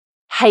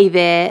Hey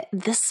there,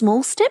 the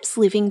Small Steps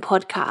Living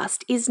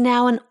podcast is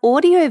now an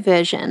audio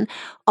version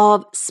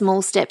of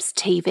Small Steps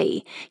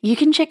TV. You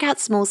can check out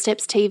Small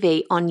Steps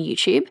TV on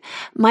YouTube,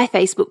 my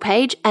Facebook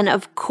page, and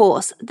of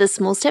course, the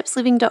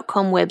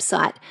smallstepsliving.com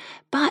website.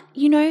 But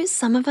you know,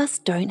 some of us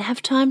don't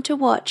have time to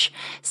watch.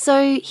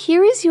 So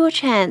here is your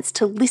chance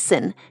to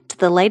listen to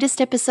the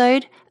latest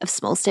episode of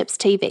Small Steps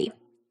TV.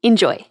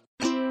 Enjoy.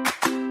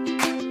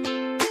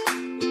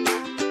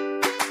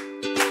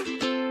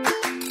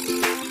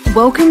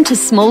 Welcome to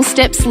Small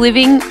Steps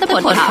Living, the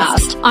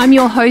podcast. I'm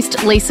your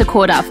host, Lisa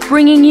Corduff,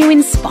 bringing you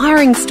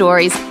inspiring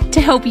stories to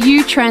help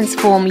you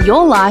transform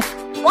your life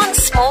one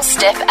small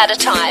step at a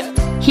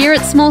time. Here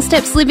at Small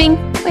Steps Living,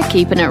 we're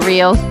keeping it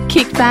real.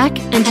 Kick back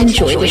and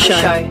enjoy the show.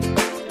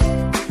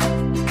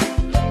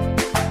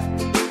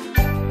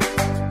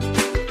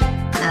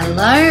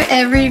 Hello,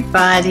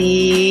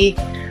 everybody.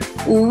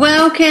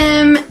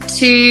 Welcome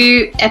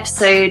to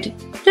episode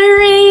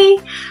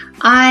 3.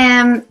 I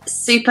am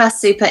super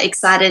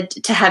excited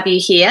to have you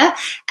here,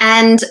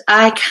 and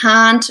I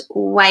can't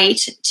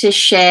wait to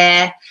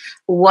share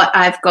what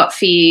I've got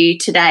for you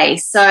today.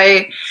 So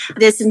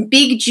there's some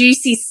big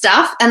juicy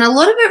stuff, and a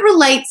lot of it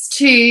relates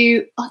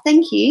to,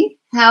 thank you,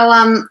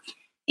 how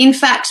in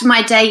fact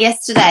my day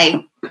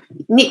yesterday.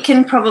 Nick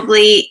can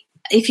probably,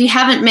 if you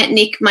haven't met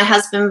Nick, my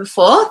husband,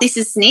 before, this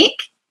is Nick.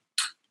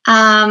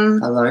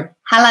 Hello.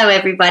 Hello,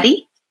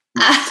 everybody.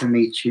 Nice to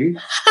meet you.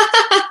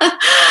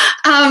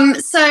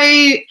 So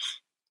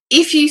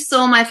if you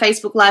saw my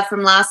Facebook Live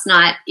from last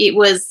night, it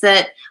was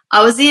that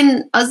I was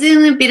in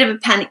a bit of a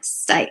panic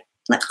state,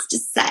 let's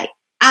just say.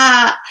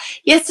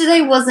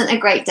 Yesterday wasn't a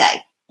great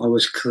day. I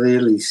was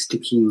clearly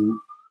sticking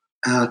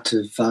out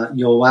of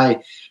your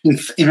way.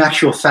 In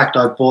actual fact,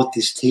 I bought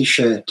this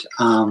T-shirt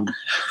for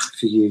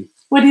you.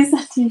 What is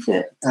that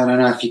T-shirt? I don't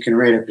know if you can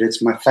read it, but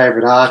it's my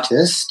favourite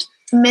artist.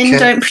 Men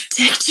don't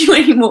protect you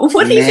anymore.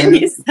 What even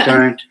is that? Men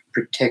don't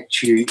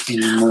protect you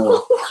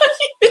anymore.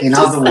 In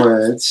other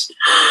words,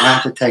 I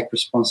have to take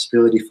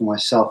responsibility for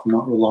myself and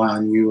not rely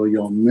on you or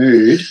your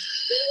mood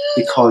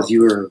because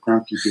you were a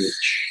grumpy bitch.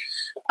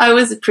 I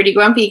was pretty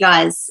grumpy,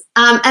 guys.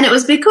 And it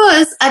was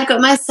because I'd got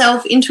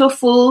myself into a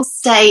full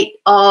state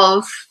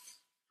of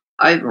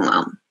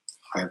overwhelm.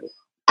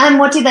 And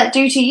what did that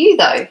do to you,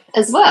 though,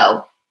 as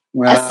well?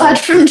 Well, aside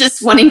from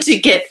just wanting to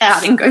get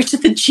out and go to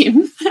the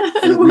gym.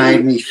 It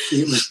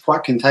was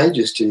quite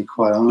contagious, to be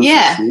quite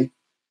honest with you.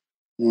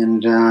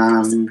 And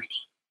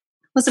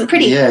wasn't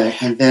pretty. Yeah,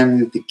 and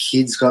then the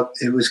kids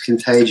it was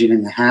contagion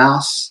in the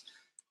house,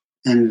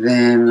 and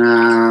then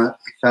it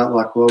felt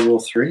like World War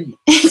III.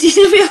 It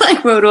didn't feel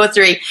like World War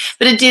III,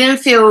 but it didn't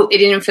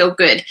feel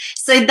good.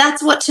 So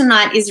that's what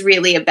tonight is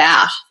really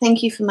about.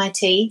 Thank you for my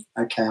tea.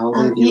 Okay, I'll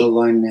leave you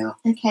alone now.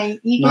 Okay,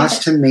 nice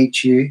to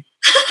meet you,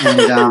 and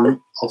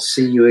I'll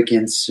see you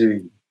again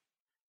soon.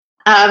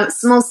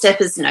 Small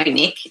steppers know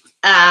Nick,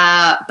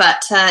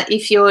 but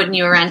if you're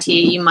new around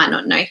here, you might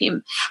not know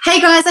him.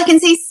 Hey guys, I can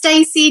see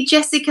Stacey,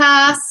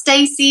 Jessica,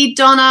 Stacey,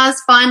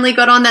 Donna's finally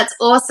got on. That's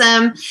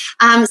awesome.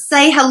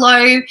 Say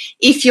hello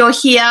if you're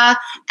here,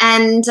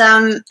 and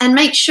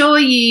make sure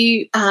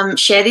you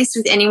share this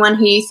with anyone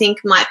who you think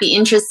might be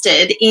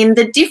interested in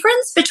the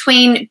difference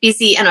between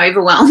busy and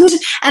overwhelmed.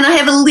 And I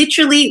have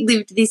literally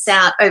lived this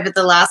out over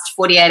the last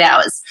 48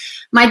 hours.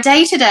 My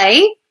day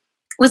today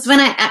was when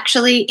I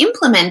actually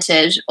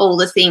implemented all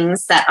the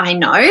things that I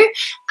know.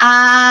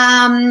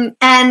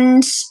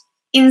 And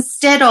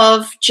instead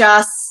of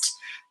just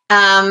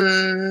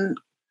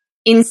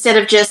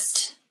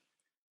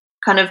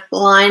kind of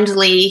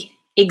blindly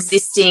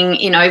existing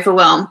in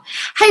overwhelm.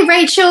 Hey,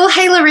 Rachel.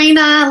 Hey,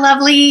 Lorena.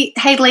 Lovely.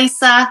 Hey,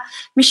 Lisa,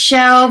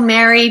 Michelle,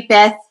 Mary,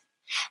 Beth.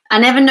 I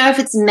never know if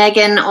it's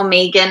Megan or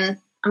Megan.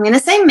 I'm going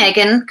to say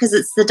Megan because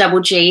it's the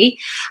double G.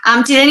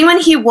 Did anyone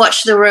here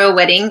watch The Royal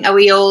Wedding? Are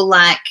we all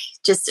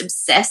just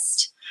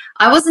obsessed?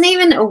 I wasn't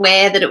even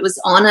aware that it was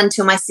on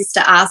until my sister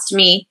asked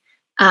me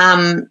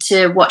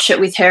to watch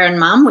it with her and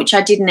Mum, which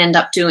I didn't end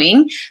up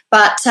doing.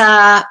 But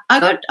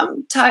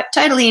I'm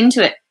totally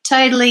into it.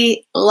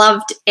 Totally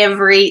loved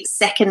every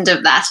second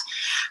of that.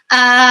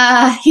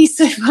 He's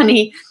so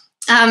funny.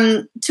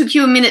 Took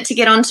you a minute to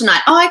get on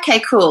tonight. Oh, okay,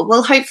 cool.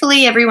 Well,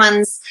 hopefully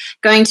everyone's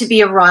going to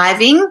be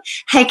arriving.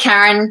 Hey,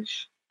 Karen.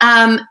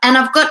 And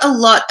I've got a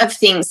lot of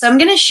things. So I'm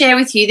going to share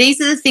with you.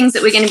 These are the things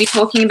that we're going to be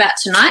talking about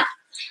tonight.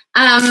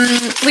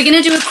 We're going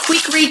to do a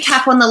quick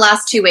recap on the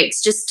last 2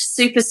 weeks, just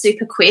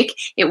super quick.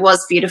 It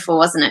was beautiful,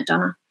 wasn't it,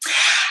 Donna?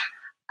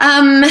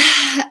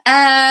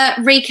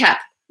 Recap.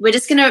 We're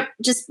just going to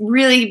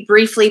really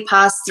briefly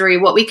pass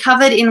through what we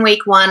covered in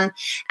week 1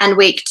 and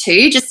week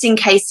 2, just in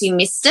case you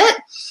missed it.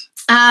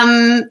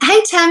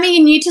 Hey, Tammy,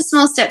 you're new to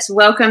Small Steps.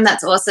 Welcome.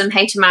 That's awesome.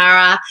 Hey,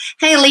 Tamara.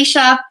 Hey,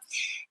 Alicia.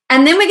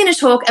 And then we're going to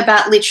talk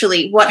about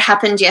literally what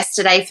happened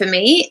yesterday for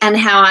me and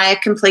how I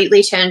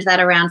completely turned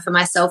that around for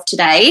myself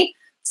today.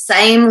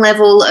 Same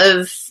level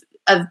of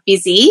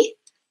busy,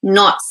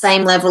 not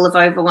same level of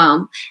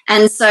overwhelm.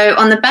 And so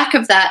on the back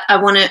of that,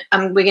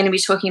 we're going to be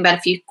talking about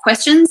a few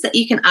questions that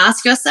you can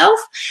ask yourself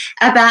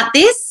about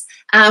this.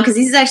 because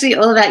this is actually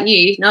all about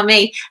you, not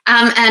me,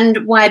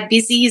 and why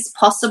busy is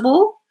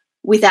possible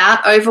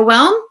without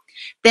overwhelm,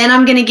 then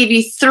I'm going to give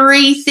you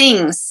 3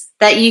 things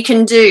that you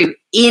can do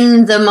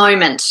in the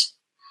moment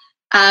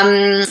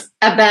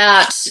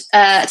about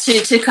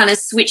to kind of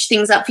switch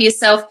things up for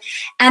yourself.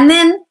 And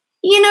then,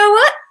 you know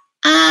what?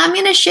 I'm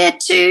going to share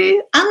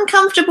 2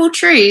 uncomfortable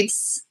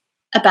truths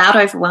about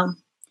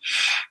overwhelm.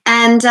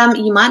 And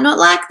you might not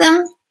like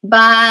them,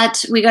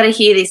 but we got to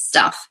hear this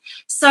stuff.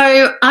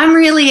 So I'm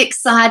really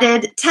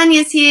excited.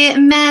 Tanya's here,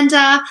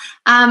 Amanda.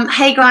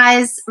 Hey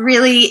guys,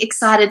 really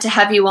excited to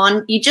have you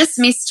on. You just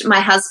missed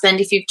my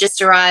husband if you've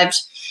just arrived,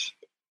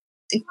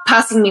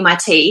 passing me my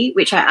tea,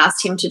 which I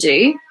asked him to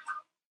do.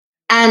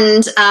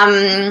 And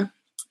I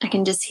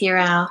can just hear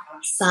our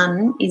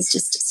son is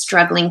just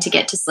struggling to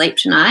get to sleep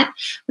tonight.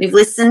 We've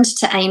listened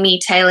to Amy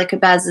Taylor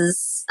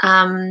Kabaz's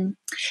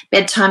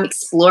Bedtime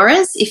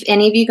Explorers. If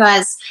any of you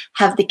guys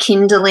have the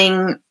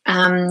Kindling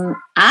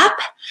app,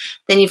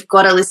 then you've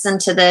got to listen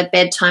to the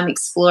Bedtime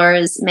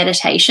Explorers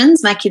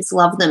meditations. My kids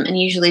love them and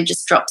usually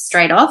just drop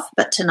straight off,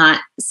 but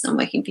tonight it's not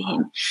working for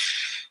him.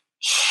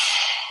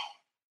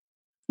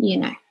 You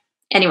know.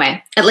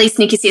 Anyway, at least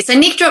Nick is here. So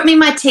Nick dropped me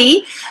my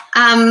tea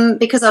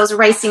because I was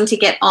racing to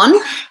get on,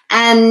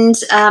 and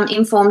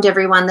informed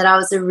everyone that I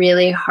was a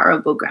really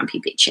horrible grumpy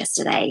bitch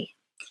yesterday.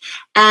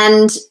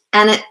 And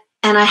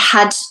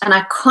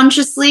I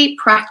consciously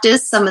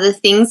practiced some of the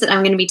things that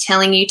I'm going to be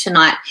telling you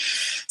tonight.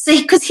 So,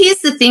 because here's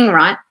the thing,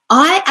 right?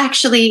 I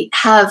actually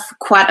have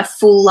quite a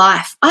full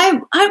life.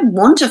 I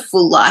want a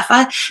full life.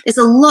 There's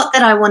a lot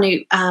that I want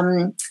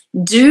to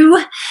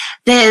do.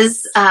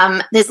 There's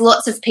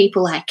lots of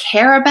people I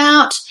care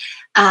about.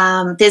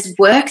 There's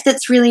work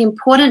that's really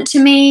important to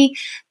me.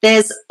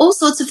 There's all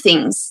sorts of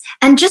things.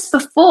 And just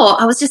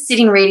before, I was just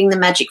sitting reading The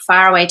Magic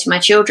Faraway to my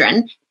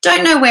children.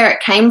 Don't know where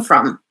it came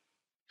from.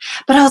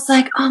 But I was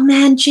like, oh,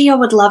 man, gee, I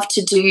would love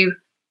to do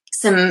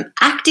some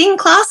acting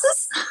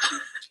classes.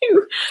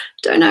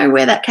 Don't know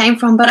where that came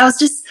from, but I was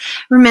just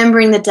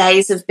remembering the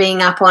days of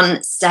being up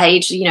on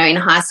stage, you know, in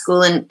high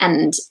school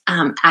and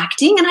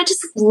acting, and I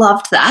just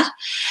loved that.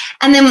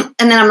 And then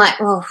I'm like,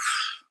 well,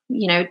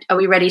 you know, are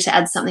we ready to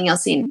add something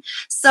else in?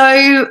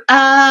 So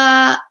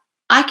I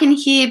can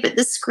hear, but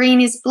the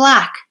screen is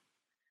black.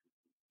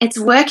 It's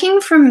working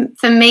for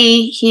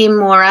me here,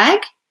 Morag.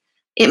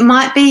 It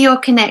might be your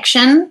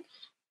connection.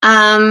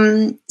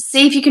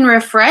 See if you can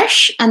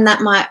refresh, and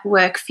that might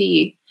work for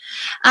you.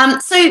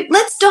 So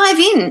let's dive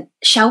in,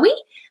 shall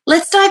we?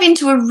 Let's dive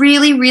into a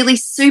really, really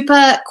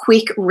super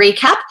quick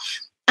recap.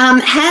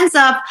 Hands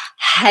up.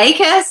 Hey,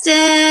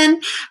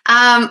 Kirsten.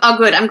 Oh,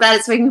 good. I'm glad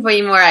it's working for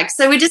you, Morag.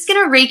 So we're just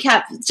going to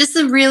recap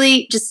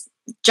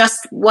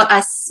just what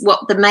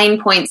the main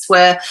points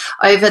were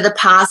over the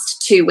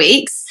past 2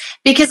 weeks,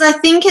 because I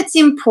think it's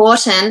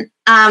important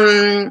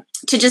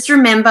to just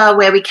remember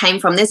where we came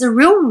from. There's a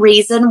real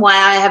reason why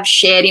I have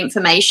shared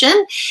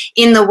information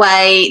in the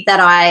way that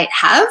I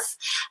have,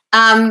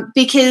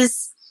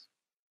 because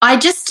I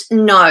just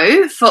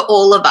know for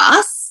all of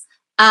us,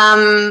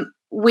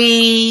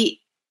 we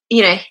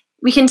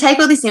can take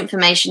all this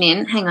information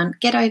in. Hang on,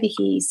 get over here,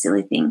 you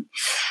silly thing.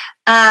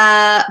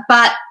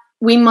 But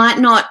we might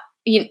not,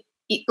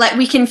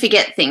 we can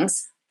forget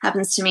things.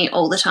 Happens to me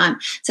all the time.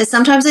 So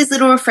sometimes those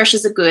little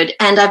refreshers are good.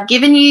 And I've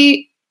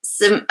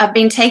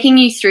been taking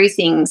you through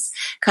things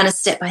kind of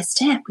step by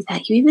step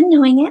without you even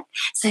knowing it.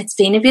 So it's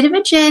been a bit of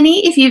a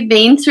journey. If you've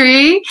been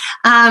through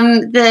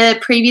the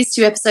previous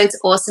 2 episodes,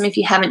 awesome. If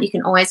you haven't, you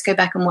can always go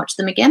back and watch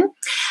them again.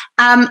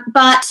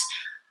 But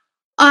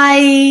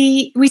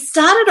we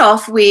started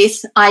off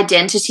with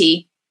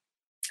identity.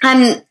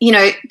 And,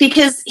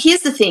 because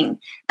here's the thing,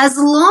 as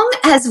long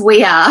as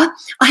we are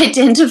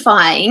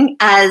identifying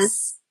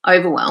as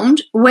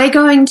overwhelmed, we're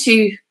going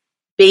to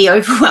be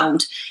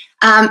overwhelmed.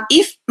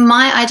 If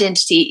my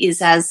identity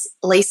is as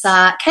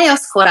Lisa,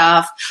 chaos caught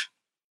off,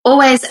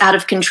 always out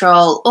of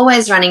control,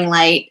 always running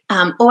late,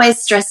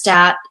 always stressed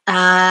out,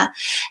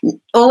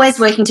 always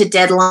working to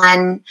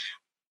deadline,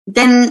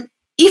 then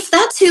if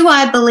that's who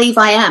I believe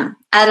I am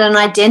at an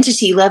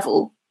identity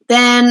level,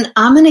 then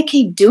I'm going to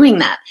keep doing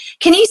that.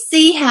 Can you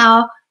see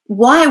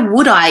why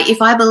would I,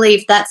 if I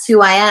believed that's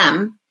who I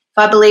am, if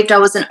I believed I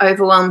was an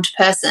overwhelmed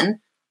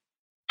person,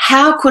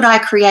 how could I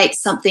create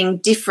something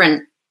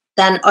different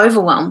than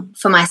overwhelm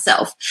for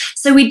myself?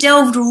 So we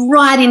delved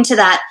right into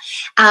that.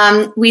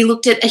 We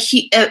looked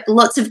at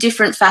lots of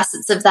different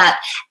facets of that.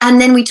 And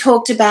then we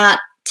talked about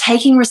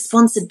taking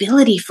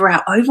responsibility for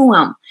our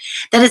overwhelm,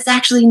 that it's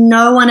actually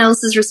no one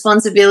else's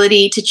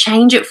responsibility to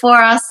change it for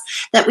us,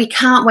 that we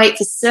can't wait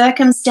for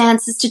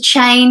circumstances to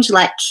change,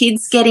 like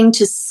kids getting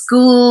to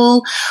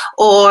school,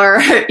 or,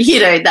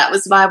 that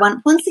was my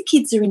one. Once the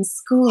kids are in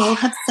school, I'll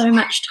have so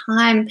much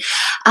time.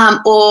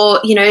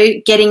 Or,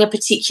 getting a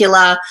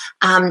particular,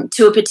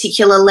 to a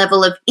particular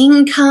level of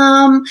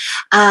income,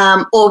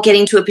 or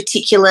getting to a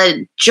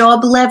particular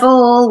job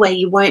level where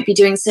you won't be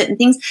doing certain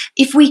things.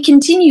 If we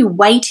continue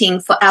waiting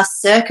for our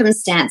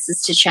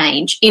circumstances to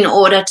change in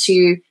order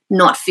to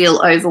not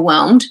feel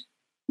overwhelmed,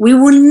 we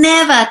will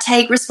never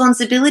take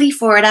responsibility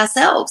for it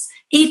ourselves.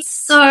 It's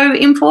so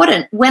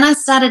important. When I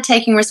started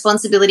taking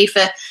responsibility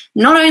for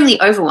not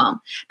only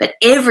overwhelm, but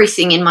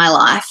everything in my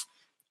life,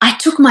 I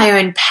took my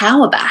own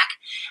power back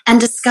and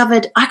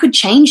discovered I could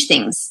change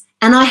things.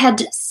 And I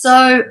had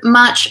so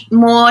much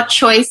more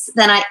choice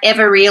than I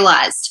ever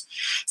realized.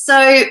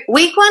 So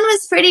week 1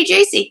 was pretty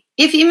juicy.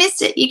 If you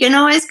missed it, you can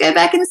always go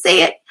back and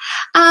see it.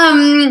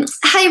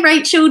 Hey,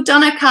 Rachel,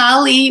 Donna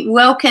Carly,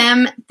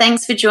 welcome.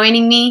 Thanks for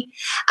joining me.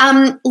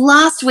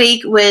 Last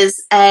week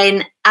was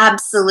an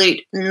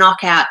absolute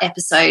knockout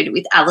episode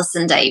with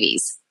Alison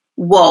Davies.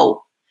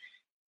 Whoa.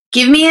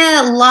 Give me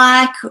a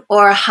like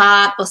or a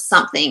heart or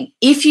something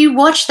if you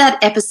watched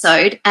that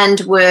episode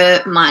and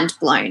were mind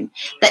blown,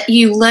 that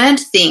you learned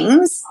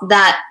things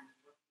that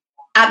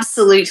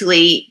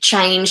absolutely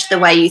changed the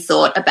way you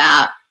thought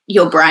about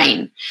your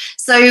brain.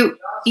 So,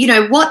 you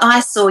know, what I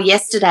saw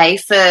yesterday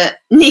for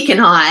Nick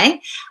and I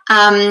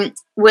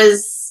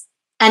was,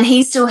 and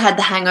he still had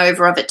the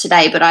hangover of it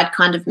today, but I'd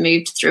kind of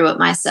moved through it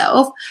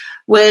myself,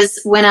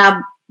 was when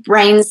our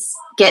brains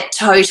get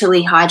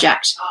totally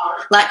hijacked,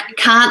 like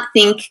can't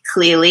think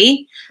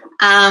clearly.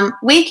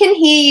 We can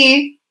hear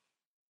you,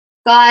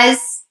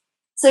 guys,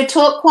 so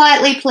talk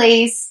quietly,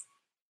 please.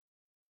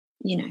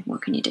 You know,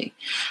 what can you do?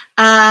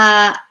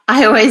 I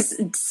always,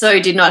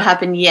 so did not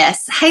happen,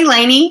 yes. Hey,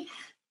 Lainey.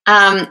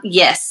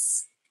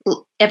 Yes,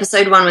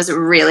 episode 1 was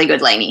really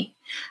good, Lainey.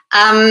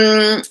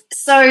 Yep,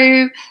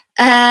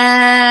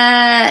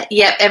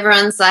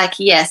 everyone's like,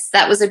 yes,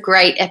 that was a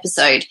great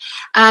episode.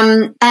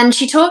 And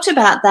she talked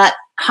about that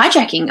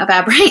hijacking of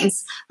our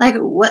brains. Like,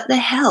 what the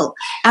hell?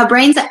 Our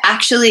brains are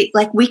actually,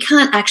 like, we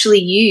can't actually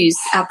use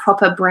our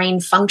proper brain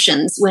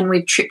functions when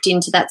we've tripped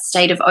into that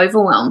state of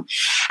overwhelm.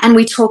 And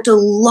we talked a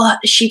lot.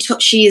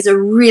 She is a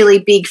really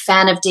big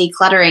fan of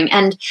decluttering,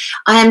 and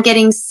I am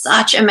getting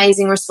such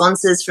amazing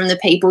responses from the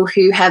people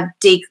who have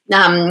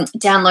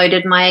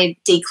downloaded my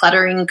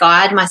decluttering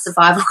guide, my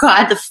survival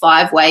guide, the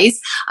 5 ways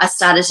I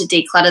started to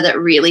declutter that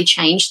really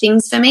changed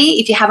things for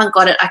me. If you haven't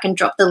got it, I can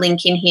drop the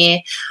link in here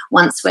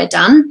once we're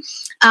done.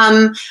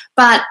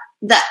 But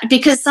that,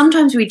 because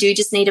sometimes we do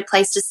just need a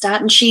place to start,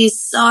 and she's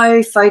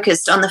so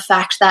focused on the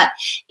fact that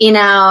in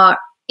our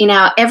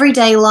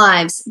everyday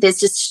lives, there's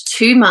just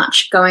too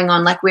much going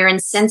on. Like, we're in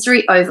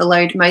sensory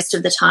overload most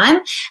of the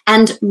time,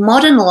 and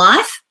modern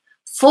life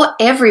for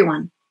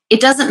everyone,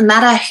 it doesn't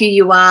matter who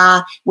you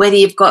are, whether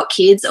you've got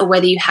kids or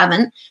whether you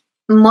haven't,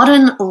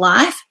 modern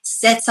life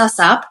sets us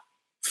up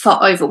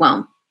for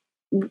overwhelm,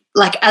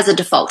 like as a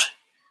default.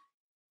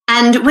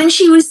 And when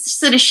she was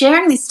sort of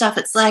sharing this stuff,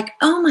 it's like,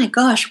 oh my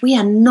gosh, we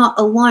are not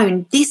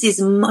alone. This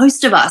is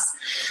most of us.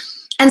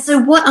 And so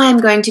what I'm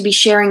going to be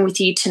sharing with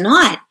you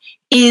tonight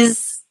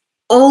is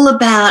all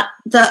about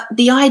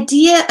the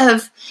idea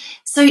of,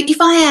 so if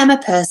I am a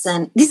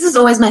person, this is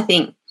always my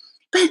thing,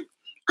 but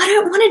I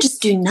don't want to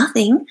just do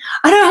nothing.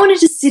 I don't want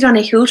to just sit on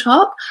a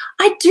hilltop.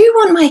 I do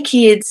want my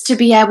kids to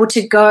be able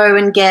to go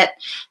and get,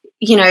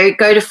 you know,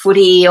 go to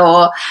footy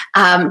or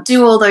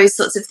do all those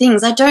sorts of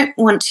things. I don't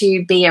want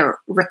to be a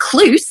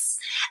recluse,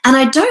 and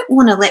I don't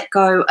want to let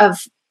go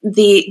of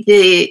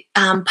the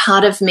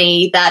part of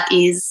me that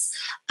is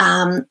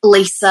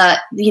Lisa,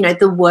 you know,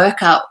 the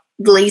worker,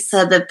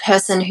 Lisa, the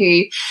person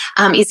who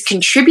is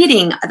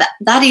contributing.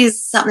 That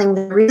is something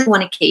that I really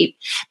want to keep.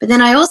 But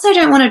then I also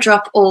don't want to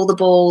drop all the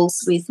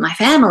balls with my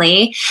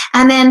family,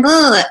 and then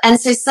blah, and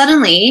so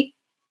suddenly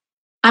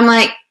I'm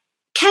like,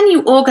 can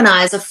you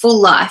organize a full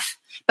life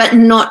but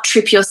not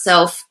trip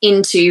yourself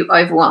into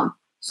overwhelm?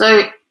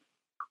 So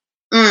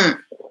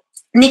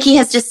Nikki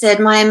has just said,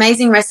 my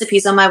amazing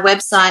recipes on my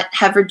website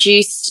have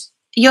reduced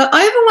your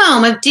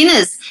overwhelm of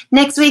dinners.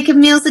 Next week of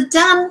meals are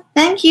done.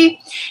 Thank you.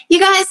 You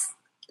guys,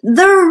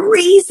 the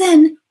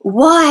reason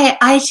why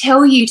I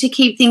tell you to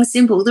keep things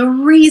simple, the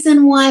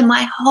reason why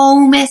my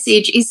whole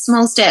message is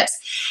small steps,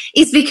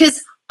 is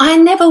because I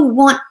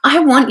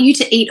want you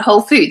to eat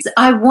whole foods.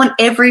 I want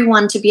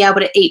everyone to be able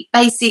to eat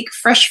basic,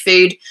 fresh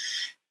food,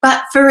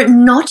 but for it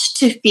not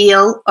to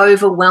feel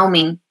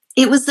overwhelming.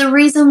 It was the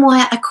reason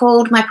why I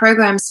called my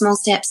program Small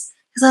Steps,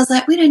 because I was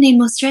like, we don't need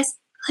more stress.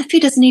 Life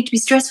doesn't need to be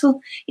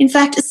stressful. In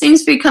fact, as soon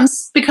as it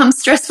becomes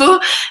stressful,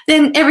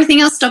 then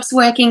everything else stops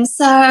working.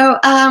 So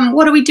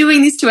what are we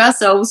doing this to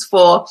ourselves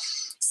for?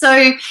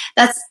 So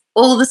that's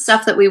all the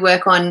stuff that we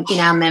work on in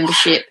our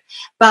membership.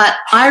 But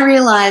I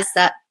realized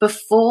that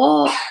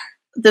before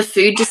the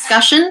food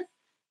discussion,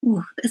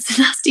 there's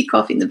a nasty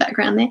cough in the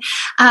background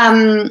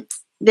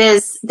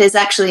there, there's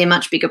actually a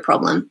much bigger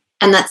problem,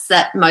 and that's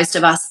that most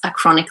of us are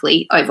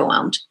chronically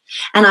overwhelmed.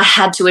 And I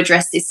had to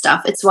address this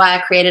stuff. It's why I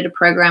created a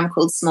program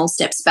called Small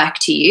Steps Back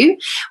to You,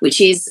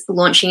 which is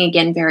launching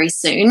again very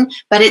soon.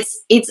 But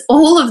it's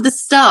all of the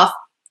stuff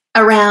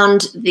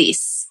around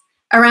this,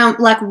 around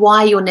like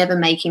why you're never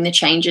making the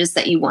changes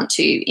that you want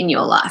to in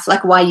your life,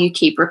 like why you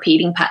keep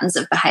repeating patterns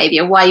of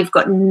behavior, why you've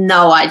got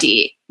no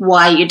idea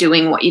why you're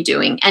doing what you're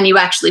doing, and you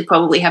actually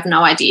probably have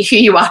no idea who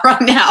you are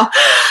right now,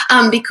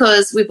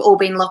 because we've all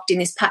been locked in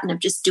this pattern of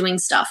just doing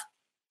stuff.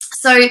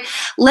 So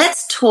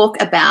let's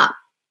talk about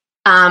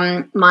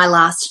my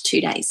last 2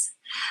 days,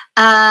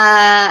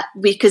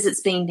 because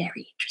it's been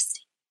very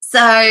interesting.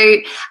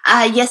 So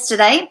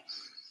yesterday,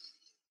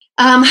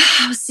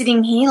 I was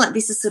sitting here, like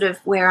this is sort of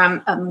where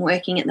I'm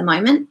working at the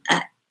moment.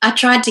 I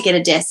tried to get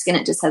a desk and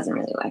it just hasn't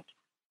really worked.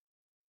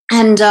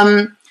 And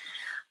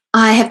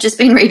I have just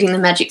been reading The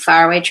Magic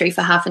Faraway Tree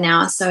for half an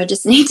hour, so I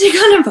just need to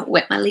kind of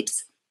wet my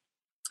lips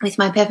with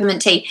my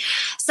peppermint tea.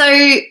 So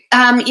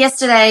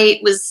yesterday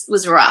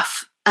was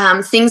rough.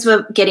 Things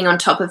were getting on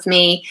top of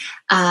me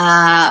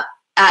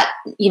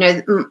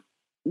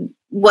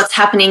what's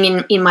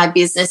happening in my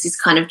business is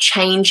kind of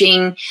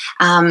changing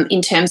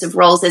in terms of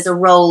roles. There's a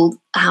role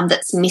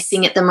that's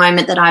missing at the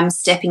moment that I'm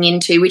stepping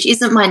into, which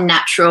isn't my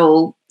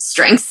natural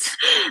strength,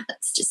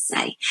 let's just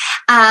say.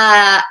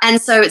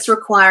 And so it's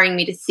requiring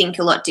me to think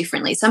a lot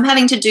differently. So I'm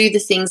having to do the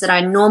things that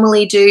I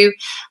normally do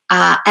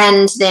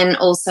and then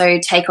also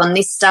take on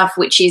this stuff,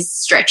 which is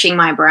stretching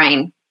my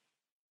brain.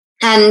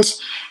 And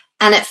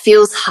it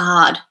feels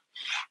hard.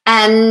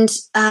 And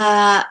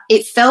I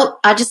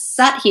just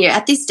sat here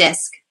at this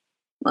desk.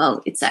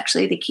 Well, it's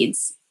actually the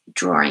kids'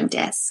 drawing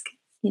desk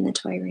in the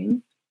toy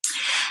room.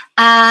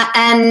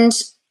 And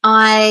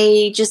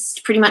I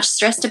just pretty much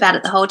stressed about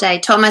it the whole day,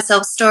 told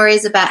myself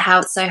stories about how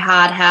it's so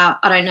hard, how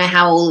I don't know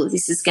how all of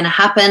this is going to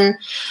happen,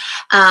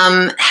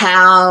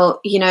 how,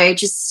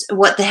 just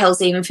what the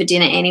hell's even for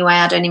dinner anyway,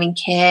 I don't even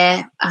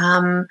care,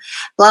 blah,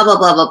 blah,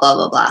 blah, blah, blah,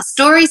 blah, blah.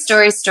 Story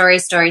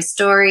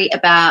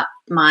about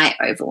my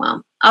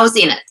overwhelm. I was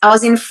in it. I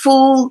was in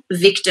full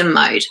victim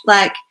mode.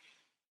 Like,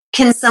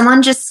 can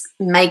someone just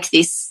make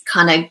this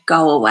kind of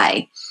go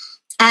away?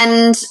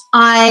 And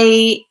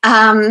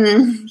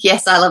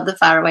yes, I love The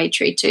Faraway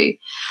Tree too.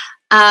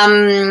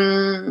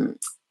 And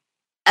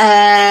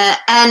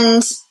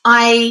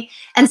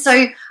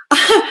so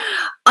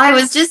I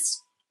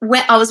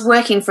was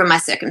working from my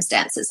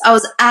circumstances. I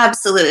was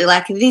absolutely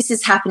like, this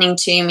is happening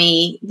to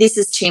me. This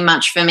is too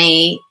much for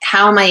me.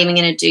 How am I even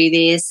going to do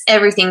this?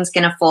 Everything's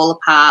going to fall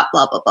apart,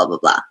 blah, blah, blah, blah,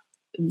 blah.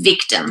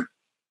 Victim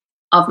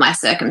of my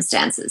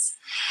circumstances.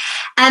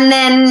 And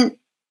then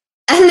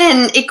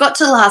it got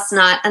to last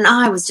night and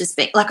I was just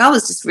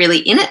really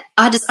in it.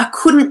 I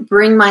couldn't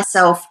bring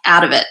myself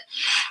out of it.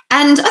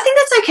 And I think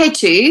that's okay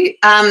too.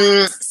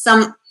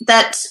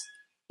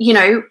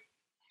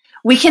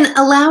 We can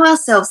allow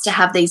ourselves to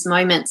have these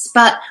moments,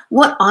 but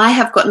what I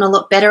have gotten a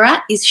lot better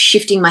at is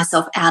shifting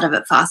myself out of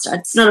it faster.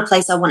 It's not a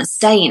place I want to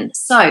stay in.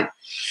 So,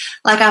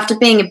 like, after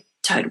being a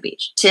total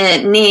bitch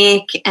to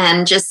Nick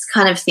and just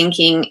kind of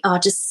thinking,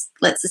 let's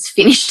just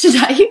finish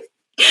today.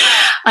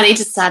 I need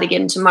to start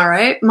again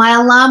tomorrow. My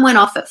alarm went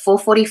off at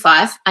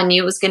 4:45. I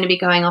knew it was going to be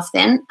going off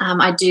then.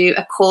 I do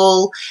a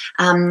call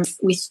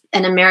with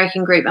an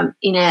American group. I'm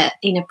in a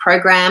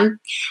program,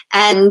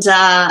 and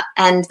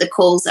the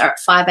calls are at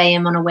 5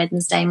 a.m. on a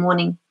Wednesday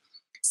morning.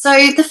 So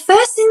the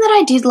first thing that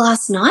I did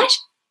last night,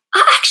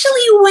 I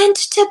actually went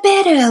to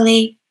bed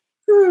early.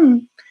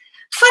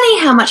 Funny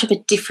how much of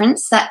a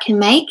difference that can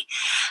make.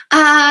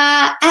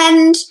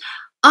 And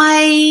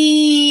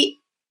I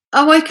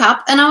woke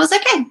up and I was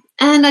okay.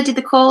 And I did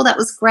the call. That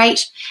was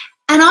great.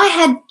 And I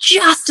had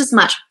just as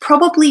much,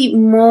 probably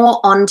more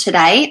on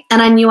today,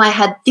 and I knew I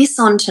had this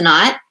on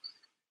tonight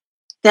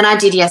than I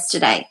did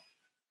yesterday.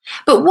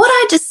 But what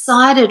I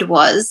decided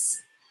was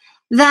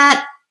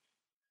that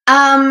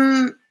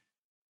I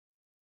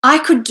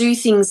could do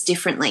things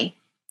differently.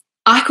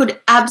 I could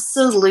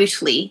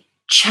absolutely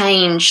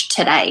change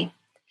today.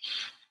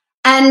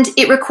 And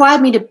it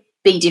required me to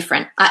be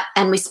different.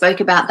 And we spoke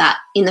about that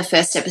in the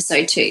first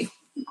episode too.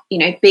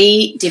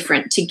 Be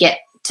different to get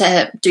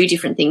to do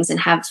different things and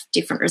have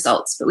different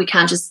results. But we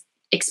can't just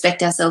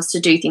expect ourselves to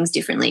do things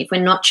differently if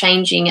we're not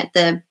changing at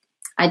the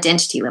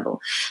identity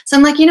level. So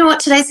I'm like, you know what?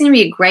 Today's going to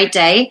be a great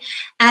day.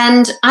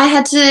 And I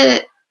had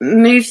to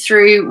move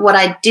through what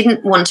I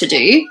didn't want to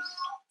do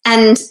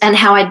and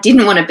how I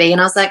didn't want to be. And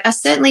I was like, I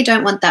certainly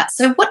don't want that.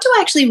 So what do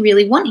I actually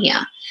really want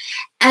here?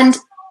 And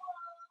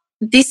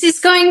this is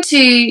going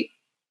to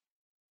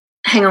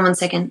 – hang on one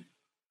second.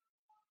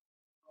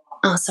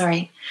 Oh,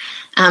 sorry.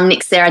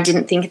 Nick's there. I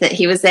didn't think that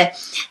he was there.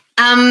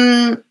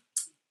 I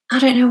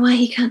don't know why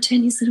he can't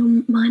turn his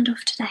little mind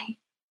off today.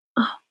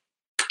 Oh,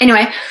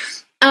 anyway.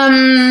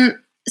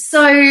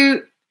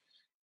 So,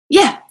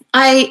 yeah,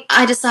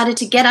 I decided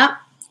to get up.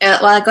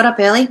 I got up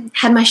early,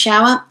 had my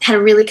shower, had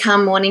a really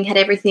calm morning, had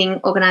everything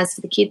organised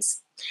for the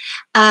kids,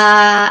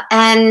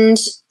 and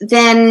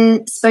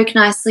then spoke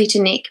nicely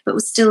to Nick, but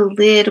was still a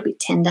little bit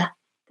tender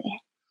there.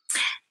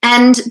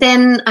 And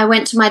then I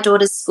went to my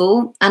daughter's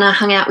school and I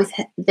hung out with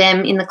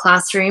them in the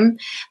classroom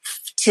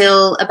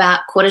till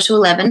about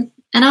 11:15.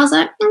 And I was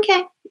like,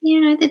 okay,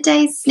 the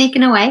day's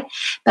sneaking away.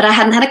 But I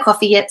hadn't had a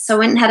coffee yet, so I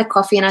went and had a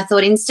coffee and I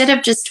thought instead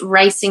of just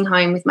racing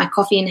home with my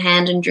coffee in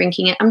hand and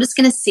drinking it, I'm just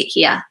going to sit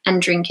here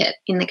and drink it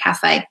in the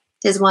cafe.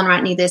 There's one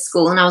right near their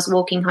school and I was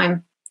walking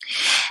home.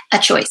 A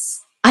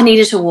choice. I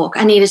needed to walk.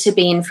 I needed to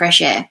be in fresh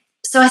air.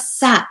 So I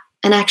sat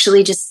and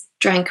actually just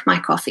drank my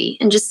coffee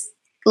and just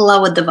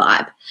lowered the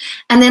vibe.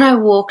 And then I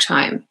walked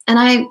home and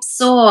I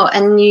saw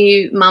a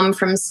new mum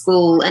from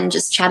school and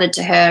just chatted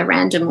to her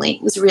randomly.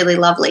 It was really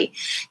lovely.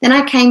 Then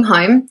I came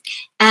home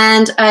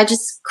and I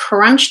just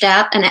crunched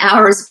out an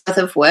hour's worth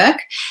of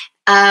work.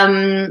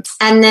 And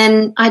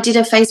then I did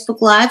a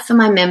Facebook Live for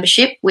my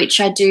membership,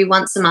 which I do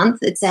once a month.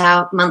 It's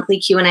our monthly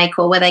Q&A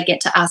call where they get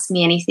to ask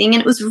me anything.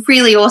 And it was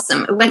really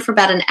awesome. It went for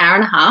about an hour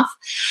and a half.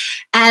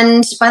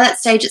 And by that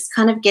stage, it's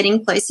kind of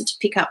getting closer to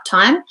pick up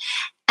time.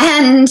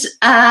 And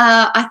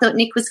I thought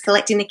Nick was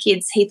collecting the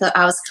kids. He thought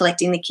I was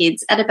collecting the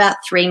kids. At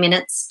about 3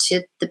 minutes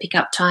to the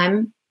pickup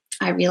time,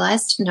 I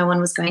realised no one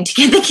was going to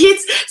get the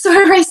kids. So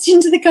I raced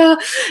into the car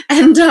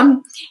and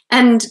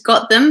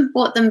got them,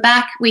 brought them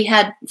back. We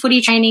had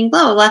footy training,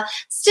 blah, blah, blah.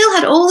 Still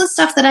had all the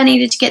stuff that I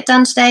needed to get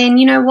done today. And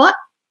you know what?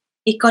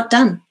 It got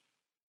done.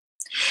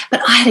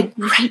 But I had a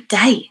great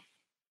day.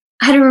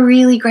 I had a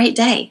really great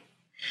day.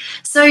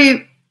 So,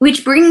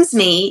 which brings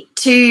me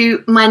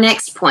to my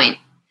next point,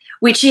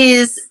 which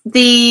is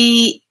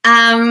the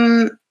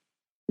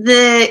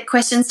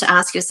questions to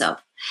ask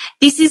yourself.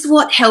 This is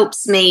what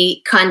helps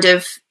me kind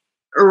of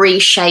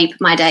reshape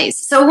my days.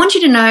 So I want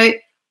you to know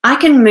I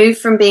can move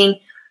from being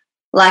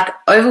like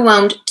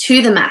overwhelmed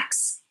to the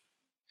max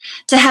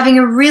to having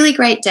a really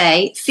great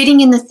day,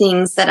 fitting in the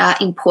things that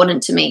are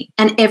important to me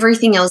and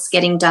everything else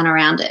getting done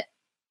around it.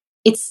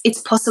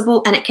 It's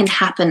possible and it can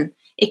happen.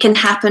 It can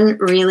happen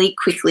really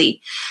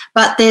quickly.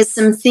 But there's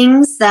some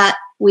things that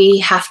we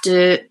have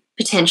to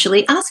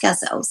potentially ask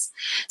ourselves.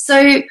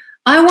 So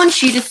I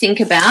want you to think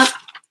about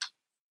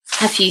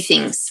a few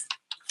things.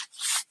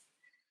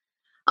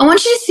 I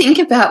want you to think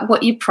about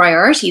what your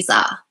priorities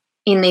are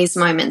in these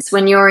moments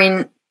when you're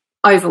in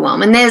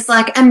overwhelm. And there's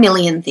like a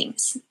million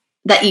things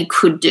that you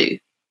could do.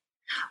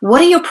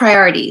 What are your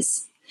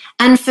priorities?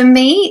 And for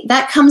me,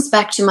 that comes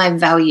back to my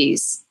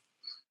values.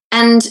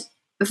 And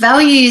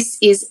values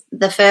is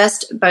the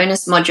first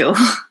bonus module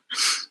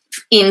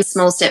in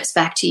Small Steps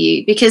Back to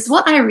You, because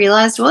what I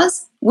realized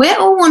was we're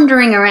all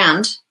wandering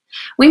around.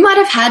 We might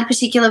have had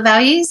particular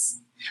values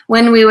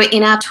when we were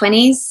in our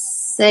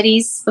 20s,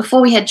 30s,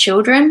 before we had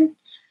children.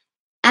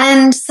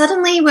 And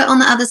suddenly we're on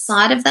the other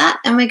side of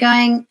that and we're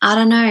going, I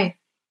don't know.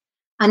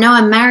 I know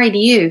I'm married to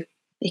you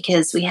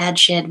because we had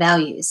shared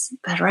values.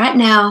 But right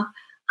now,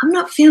 I'm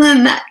not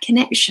feeling that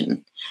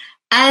connection.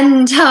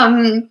 And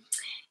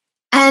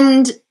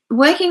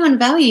working on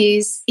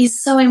values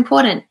is so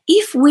important.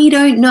 If we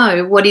don't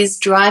know what is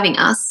driving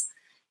us,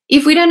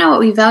 if we don't know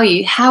what we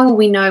value, how will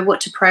we know what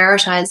to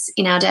prioritize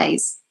in our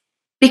days?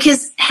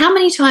 Because how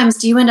many times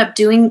do you end up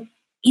doing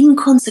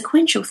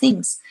inconsequential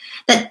things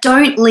that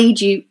don't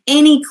lead you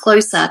any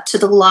closer to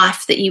the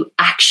life that you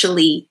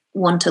actually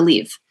want to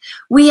live?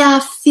 We are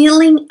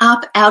filling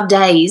up our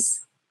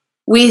days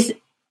with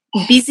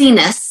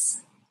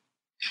busyness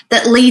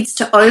that leads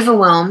to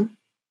overwhelm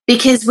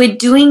because we're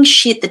doing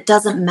shit that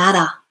doesn't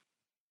matter.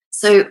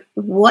 So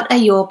what are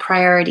your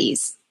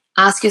priorities?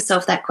 Ask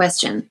yourself that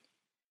question.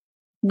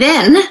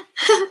 Then,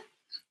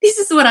 this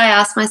is what I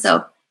ask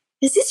myself.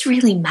 Does this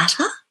really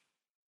matter?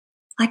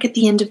 Like at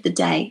the end of the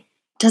day,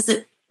 does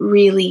it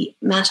really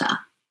matter?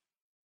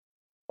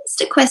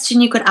 It's a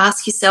question you could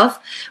ask yourself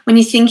when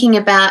you're thinking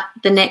about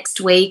the next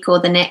week or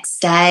the next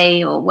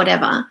day or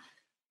whatever.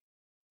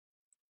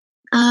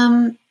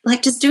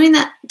 Like just doing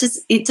that,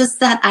 does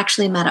that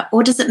actually matter?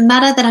 Or does it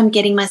matter that I'm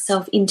getting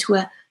myself into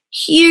a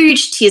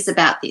huge tiz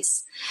about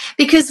this?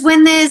 Because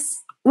when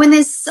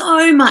there's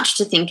so much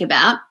to think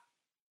about,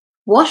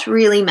 what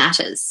really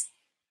matters?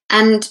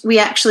 And we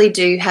actually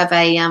do have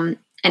an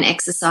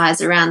exercise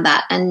around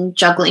that and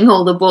juggling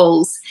all the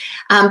balls,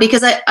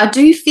 because I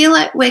do feel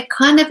like we're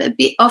kind of a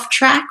bit off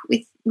track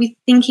with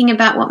thinking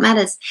about what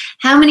matters.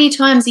 How many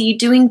times are you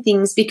doing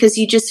things because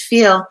you just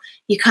feel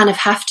you kind of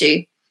have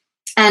to?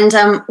 And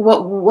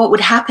what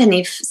would happen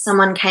if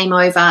someone came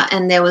over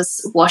and there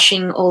was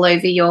washing all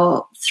over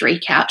your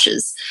 3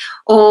 couches?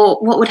 Or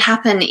what would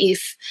happen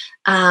if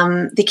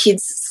the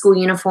kids' school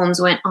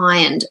uniforms weren't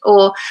ironed?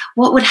 Or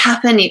what would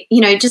happen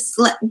if, just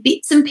like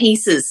bits and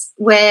pieces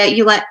where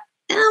you're like,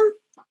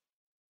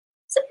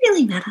 does it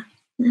really matter?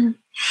 No.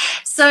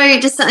 So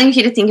just something for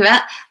you to think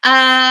about.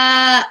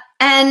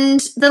 And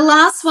the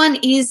last one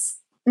is,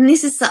 and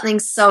this is something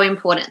so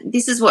important,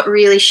 this is what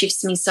really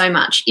shifts me so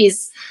much,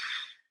 is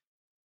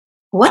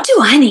what do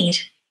I need?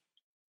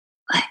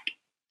 Like,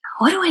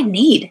 what do I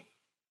need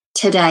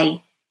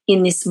today,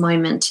 in this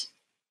moment,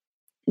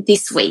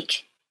 this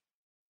week,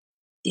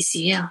 this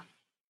year,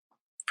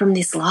 from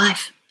this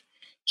life?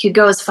 You could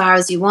go as far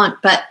as you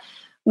want, but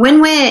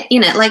when we're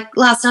in it, like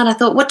last night I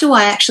thought, what do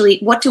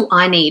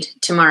I need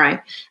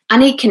tomorrow? I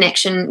need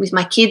connection with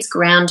my kids,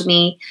 ground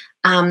me.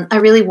 I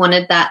really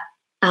wanted that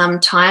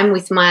time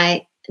with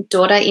my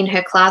daughter in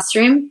her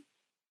classroom,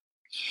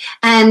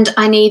 and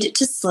I need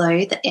to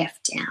slow the F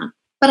down.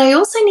 But I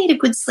also need a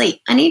good sleep.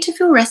 I need to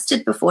feel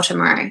rested before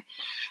tomorrow.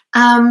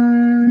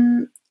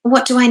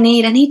 What do I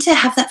need? I need to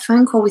have that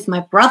phone call with my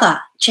brother,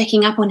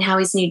 checking up on how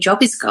his new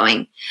job is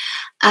going.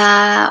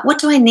 What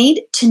do I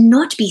need? To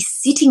not be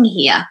sitting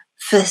here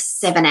for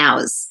 7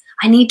 hours.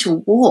 I need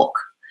to walk.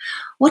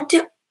 what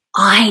do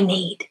I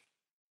need?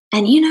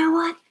 And you know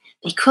what?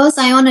 Because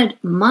I honored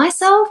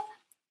myself,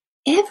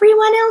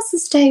 everyone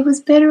else's day was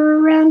better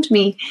around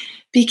me,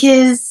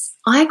 because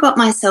I got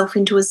myself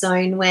into a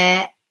zone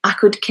where I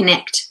could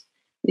connect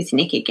with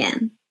Nick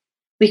again.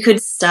 We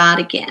could start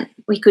again.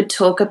 We could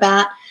talk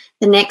about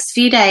the next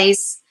few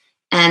days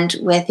and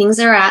where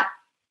things are at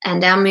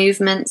and our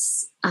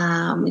movements.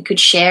 We could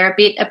share a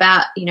bit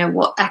about,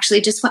 what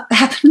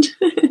happened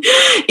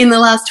in the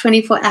last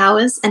 24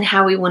 hours and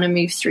how we want to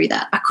move through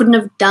that. I couldn't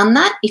have done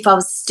that if I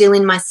was still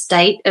in my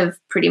state of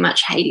pretty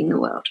much hating the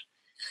world.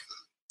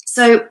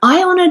 So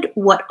I honored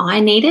what I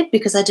needed,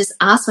 because I just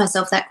asked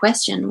myself that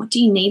question. What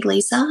do you need,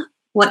 Lisa?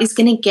 What is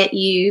going to get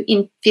you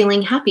in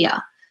feeling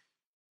happier?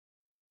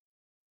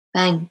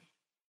 Bang.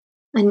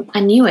 I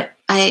knew it.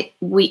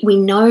 We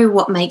know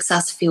what makes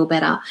us feel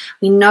better.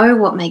 We know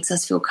what makes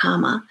us feel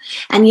calmer.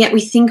 And yet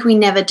we think we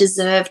never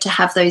deserve to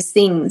have those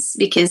things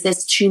because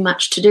there's too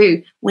much to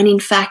do, when in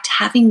fact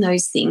having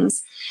those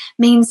things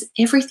means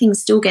everything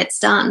still gets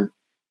done,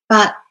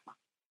 but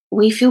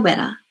we feel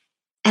better.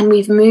 And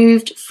we've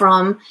moved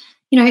from,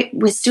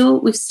 we're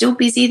still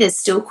busy. There's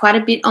still quite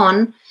a bit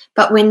on,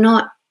 but we're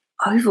not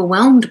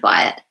overwhelmed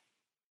by it.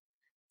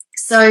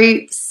 So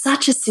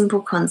such a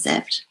simple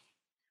concept.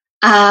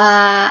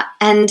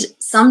 And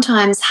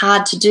sometimes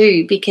hard to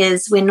do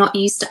because we're not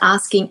used to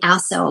asking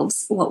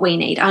ourselves what we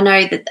need. I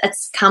know that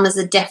that's come as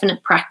a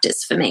definite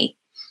practice for me.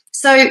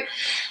 So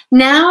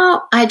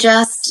now I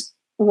just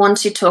want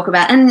to talk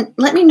about, and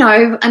let me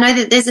know, I know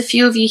that there's a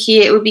few of you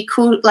here. It would be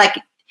cool, like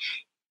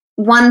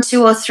 1,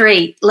 2, or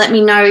 3. Let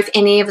me know if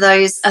any of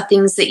those are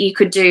things that you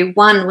could do.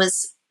 One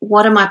was,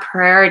 what are my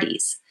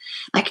priorities?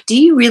 Like,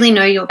 do you really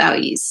know your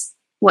values?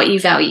 What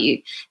you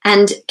value,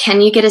 and can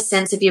you get a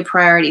sense of your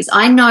priorities?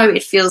 I know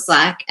it feels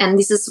like, and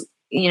this is,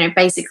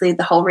 basically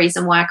the whole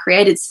reason why I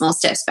created Small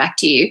Steps Back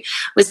to You,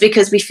 was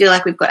because we feel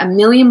like we've got a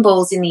million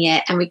balls in the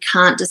air and we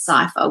can't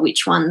decipher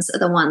which ones are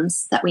the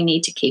ones that we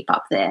need to keep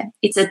up there.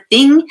 It's a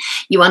thing.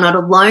 You are not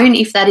alone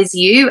if that is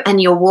you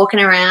and you're walking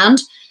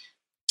around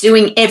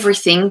doing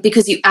everything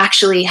because you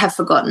actually have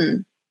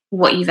forgotten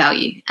what you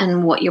value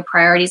and what your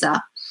priorities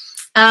are.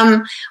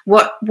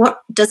 What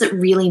does it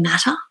really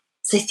matter?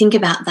 So think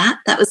about that.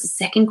 That was the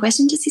second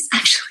question. Does this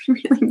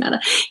actually really matter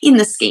in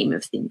the scheme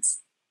of things?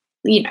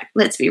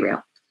 Let's be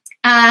real.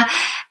 And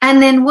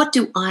then what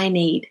do I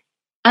need?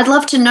 I'd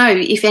love to know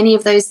if any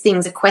of those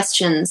things are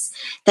questions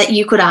that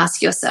you could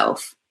ask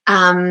yourself,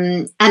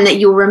 and that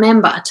you'll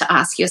remember to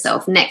ask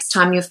yourself next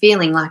time you're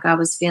feeling like I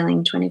was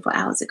feeling 24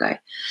 hours ago.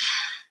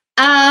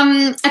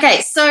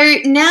 Okay, so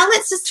now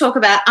let's just talk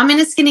about, I'm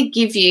just going to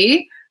give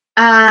you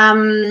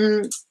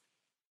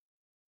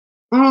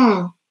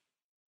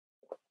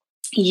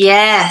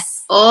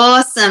yes,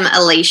 awesome,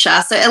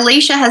 Alicia. So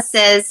Alicia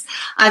says,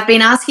 I've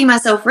been asking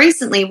myself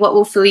recently, what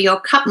will fill your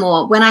cup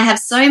more? When I have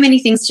so many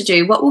things to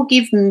do, what will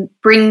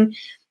bring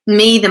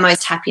me the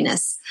most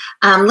happiness?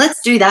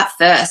 Let's do that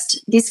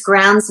first. This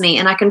grounds me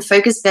and I can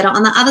focus better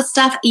on the other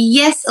stuff.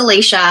 Yes,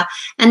 Alicia.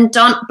 And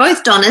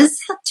both Donnas,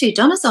 2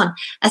 Donnas on,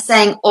 are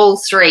saying all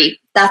 3.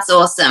 That's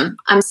awesome.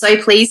 I'm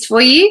so pleased for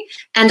you.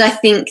 And I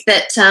think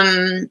that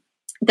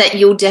that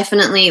you'll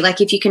definitely, like,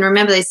 if you can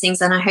remember those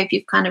things, and I hope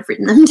you've kind of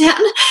written them down,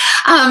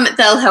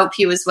 they'll help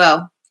you as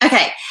well.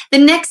 Okay, the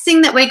next thing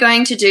that we're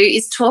going to do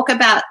is talk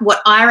about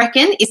what I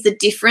reckon is the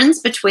difference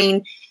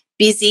between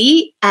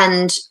busy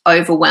and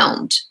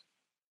overwhelmed,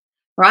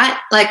 right?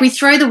 Like, we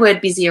throw the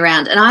word busy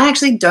around, and I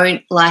actually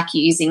don't like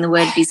using the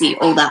word busy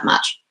all that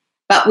much,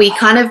 but we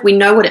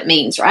know what it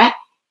means, right?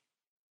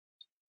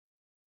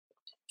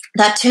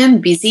 That term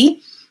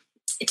busy,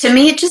 to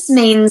me, it just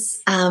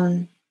means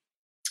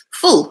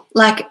full,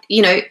 like,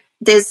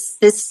 there's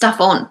stuff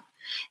on.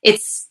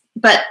 It's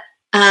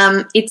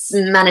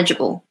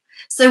manageable.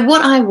 So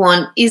what I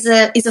want is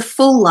a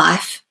full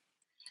life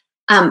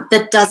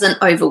that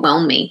doesn't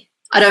overwhelm me.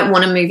 I don't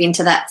want to move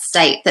into that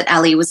state that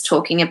Ali was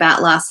talking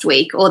about last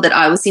week, or that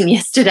I was in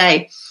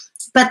yesterday.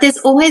 But there's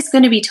always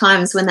going to be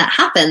times when that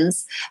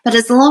happens. But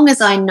as long as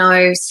I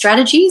know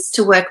strategies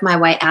to work my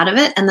way out of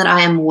it, and that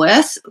I am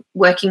worth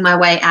working my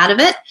way out of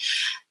it,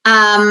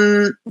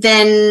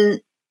 then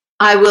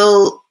I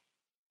will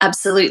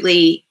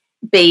absolutely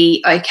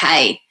be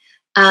okay.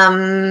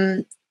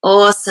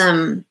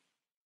 Awesome.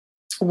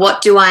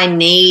 What do I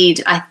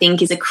need? I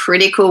think is a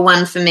critical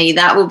one for me.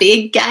 That will be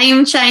a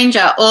game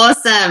changer.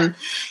 Awesome.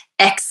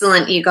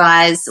 Excellent, you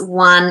guys.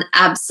 1,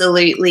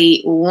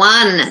 absolutely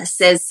 1,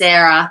 says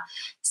Sarah.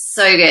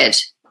 So good.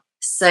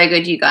 So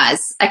good, you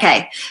guys.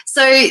 Okay.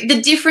 So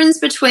the difference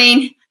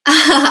between,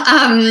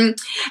 and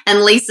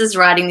Lisa's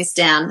writing this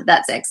down.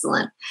 That's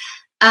excellent.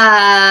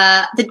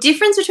 The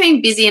difference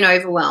between busy and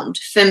overwhelmed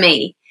for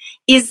me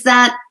is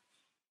that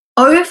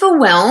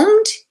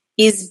overwhelmed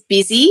is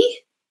busy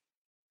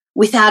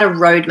without a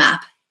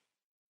roadmap.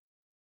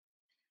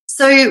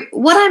 So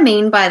what I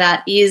mean by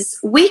that is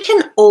we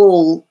can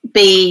all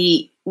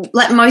be,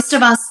 like, most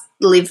of us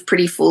live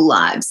pretty full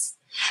lives,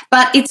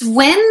 but it's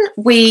when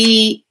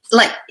we,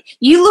 like,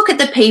 you look at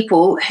the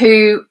people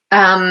who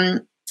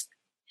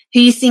who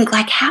you think,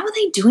 like, how are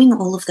they doing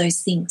all of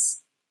those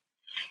things?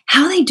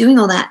 How are they doing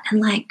all that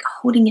and, like,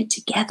 holding it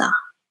together?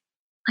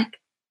 Like,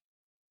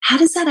 how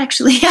does that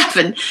actually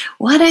happen?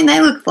 Why don't they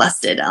look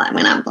flustered? Like,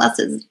 when I'm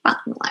flustered, it's fun.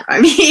 Like,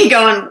 I'm here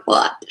going,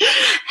 what?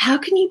 How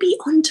can you be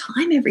on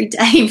time every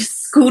day for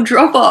school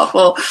drop-off?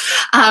 Or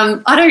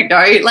I don't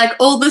know, like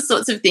all the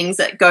sorts of things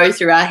that go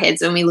through our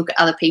heads when we look at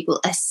other people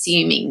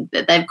assuming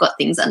that they've got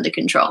things under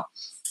control,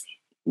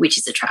 which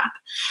is a trap.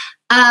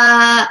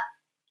 But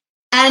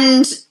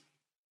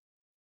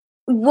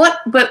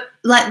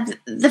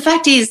the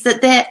fact is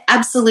that there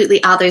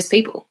absolutely are those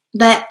people.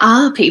 There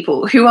are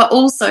people who are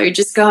also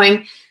just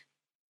going,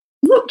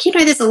 look,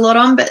 there's a lot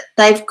on, but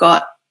they've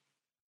got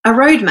a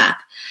roadmap.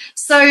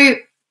 So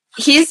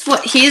here's some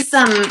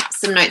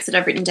notes that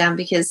I've written down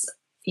because,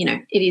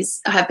 I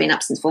have been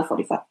up since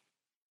 4:45.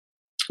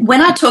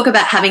 When I talk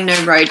about having no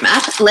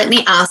roadmap, let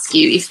me ask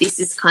you if this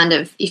is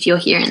if you're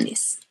hearing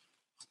this.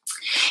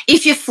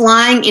 If you're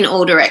flying in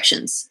all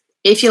directions,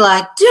 if you're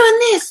like doing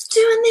this,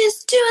 doing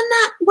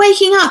that,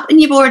 waking up,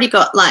 and you've already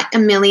got like a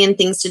million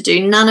things to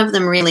do, none of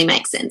them really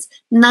make sense.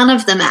 None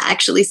of them are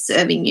actually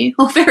serving you,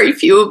 or very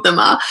few of them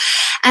are.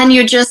 And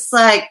you're just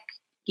like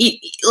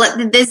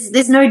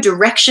there's no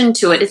direction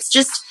to it. It's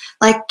just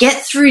like,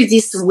 get through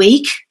this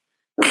week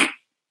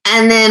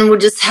and then we'll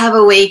just have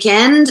a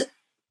weekend,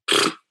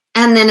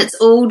 and then it's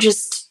all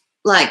just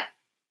like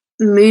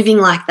moving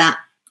like that.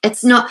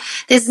 It's not,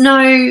 there's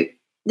no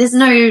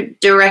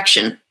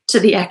direction to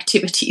the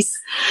activities.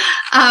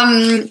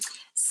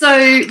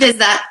 So there's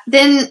that.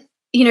 Then,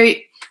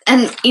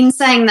 and in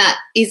saying that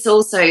is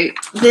also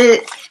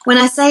when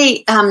I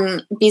say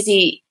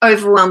busy,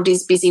 overwhelmed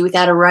is busy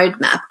without a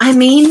roadmap, I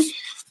mean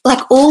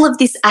like all of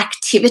this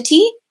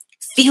activity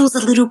feels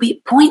a little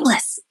bit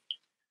pointless.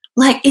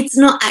 Like it's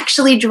not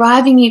actually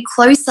driving you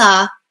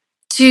closer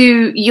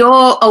to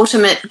your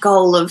ultimate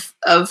goal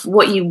of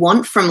what you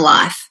want from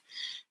life.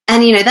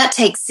 And, that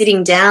takes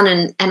sitting down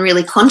and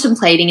really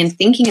contemplating and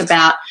thinking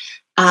about,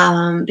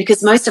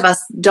 because most of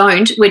us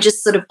don't. We're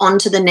just sort of on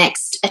to the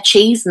next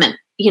achievement,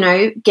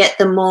 get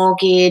the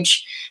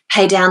mortgage,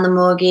 pay down the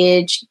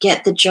mortgage,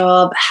 get the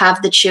job,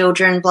 have the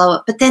children, blah,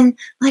 blah. But then,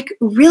 like,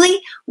 really,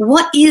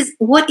 what is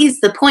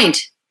the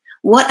point?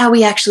 What are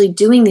we actually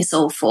doing this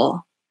all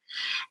for?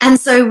 And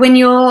so when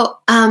you're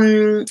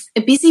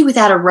busy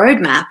without a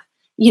roadmap,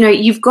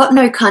 you've got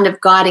no kind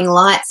of guiding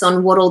lights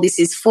on what all this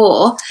is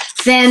for,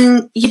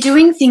 then you're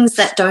doing things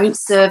that don't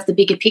serve the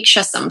bigger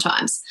picture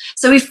sometimes.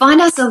 So we find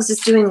ourselves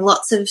just doing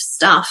lots of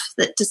stuff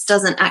that just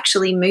doesn't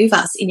actually move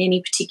us in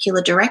any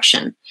particular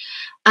direction.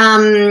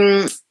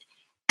 And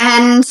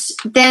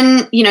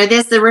then,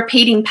 there's the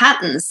repeating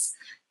patterns.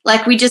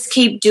 Like we just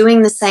keep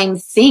doing the same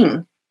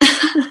thing.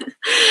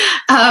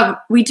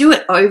 We do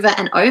it over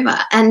and over.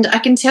 And I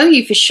can tell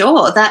you for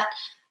sure that,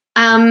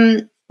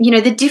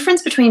 the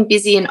difference between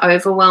busy and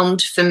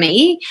overwhelmed for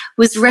me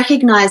was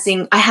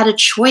recognizing I had a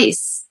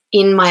choice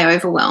in my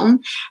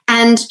overwhelm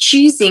and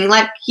choosing,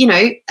 like,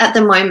 at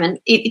the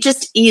moment, it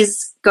just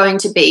is going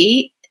to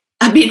be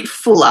a bit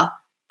fuller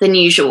than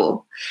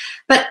usual.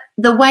 But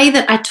the way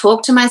that I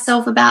talk to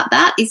myself about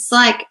that, it's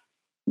like,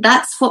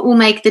 that's what will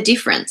make the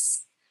difference.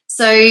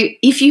 So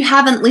if you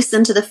haven't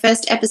listened to the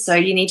first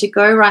episode, you need to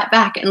go right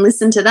back and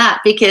listen to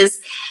that, because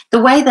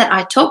the way that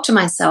I talk to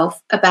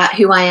myself about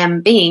who I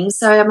am being,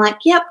 so I'm like,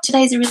 yep,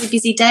 today's a really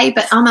busy day,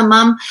 but I'm a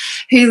mum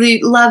who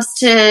loves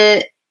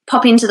to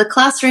pop into the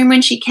classroom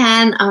when she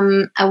can.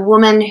 I'm a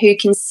woman who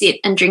can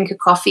sit and drink a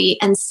coffee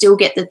and still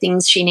get the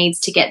things she needs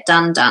to get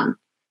done,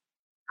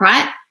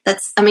 right?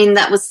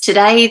 That was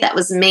today, that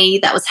was me,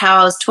 that was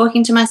how I was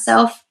talking to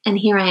myself, and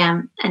here I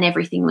am, and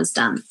everything was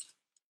done.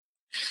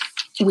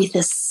 With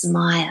a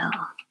smile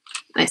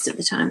most of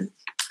the time.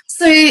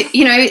 So,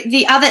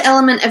 the other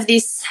element of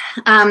this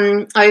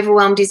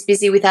overwhelmed is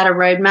busy without a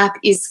roadmap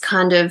is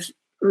kind of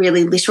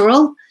really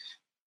literal.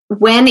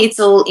 When it's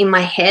all in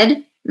my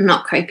head, I'm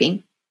not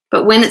coping.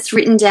 But when it's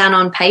written down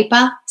on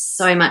paper,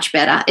 so much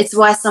better. It's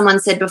why someone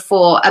said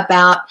before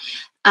about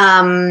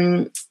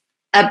meal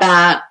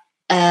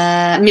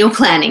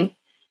planning.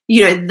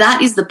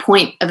 That is the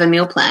point of a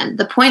meal plan.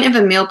 The point of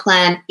a meal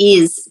plan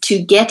is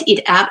to get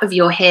it out of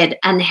your head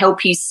and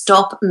help you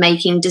stop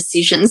making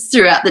decisions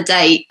throughout the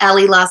day.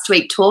 Ali last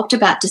week talked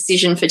about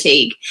decision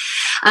fatigue.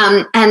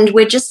 And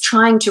we're just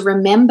trying to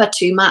remember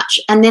too much.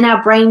 And then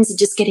our brains are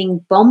just getting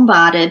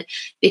bombarded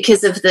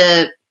because of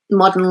the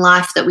modern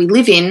life that we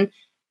live in.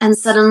 And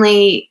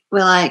suddenly we're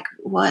like,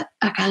 what?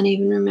 I can't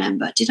even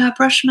remember. Did I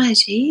brush my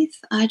teeth?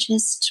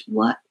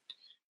 What?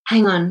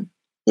 Hang on.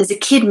 There's a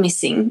kid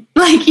missing.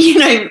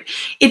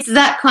 It's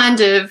that kind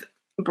of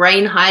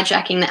brain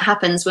hijacking that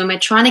happens when we're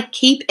trying to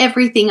keep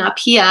everything up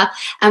here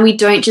and we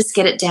don't just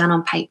get it down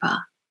on paper.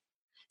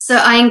 So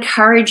I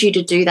encourage you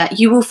to do that.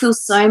 You will feel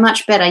so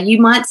much better. You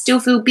might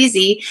still feel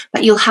busy,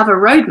 but you'll have a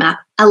roadmap,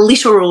 a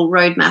literal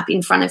roadmap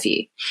in front of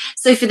you.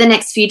 So for the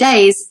next few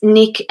days,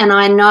 Nick and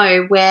I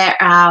know where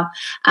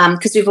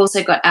because we've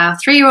also got our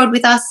 3-year-old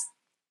with us,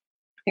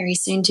 very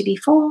soon to be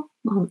 4,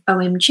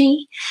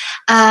 OMG.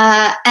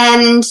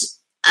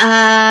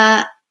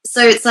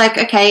 So it's like,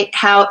 okay,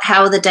 how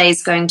are the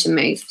days going to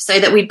move so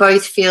that we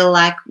both feel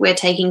like we're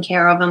taken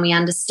care of and we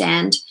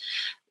understand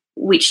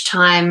which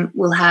time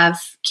we'll have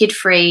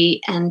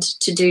kid-free and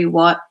to do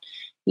what.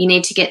 You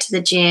need to get to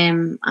the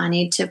gym. I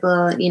need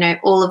to, you know,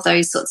 all of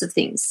those sorts of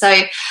things. So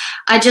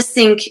I just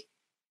think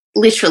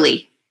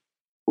literally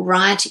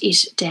write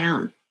it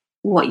down,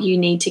 what you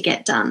need to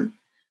get done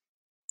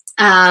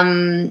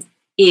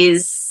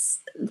is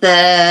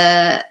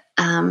the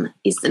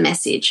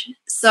message.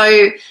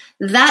 So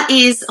that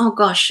is, oh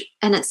gosh,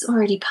 and it's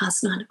already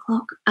past 9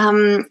 o'clock.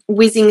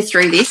 Whizzing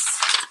through this,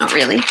 not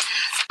really.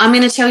 I'm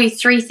going to tell you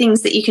 3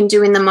 things that you can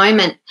do in the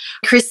moment.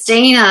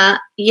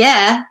 Christina,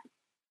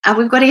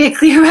 we've got to get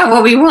clear about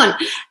what we want.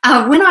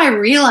 When I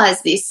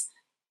realized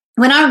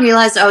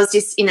I was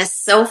just in a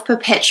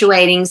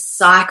self-perpetuating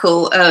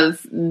cycle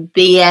of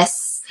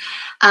BS,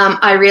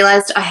 I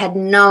realized I had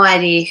no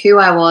idea who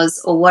I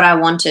was or what I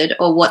wanted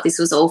or what this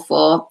was all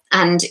for.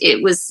 And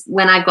it was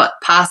when I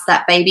got past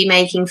that baby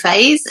making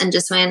phase and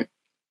just went,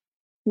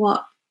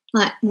 what?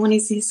 Like, what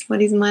is this?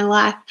 What is my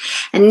life?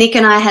 And Nick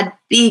and I had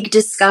big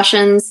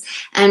discussions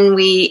and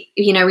we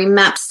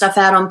mapped stuff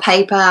out on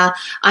paper.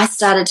 I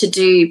started to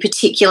do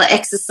particular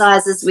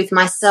exercises with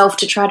myself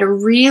to try to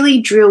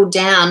really drill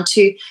down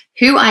to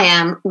who I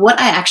am, what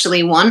I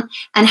actually want,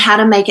 and how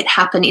to make it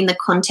happen in the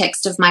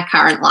context of my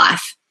current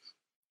life.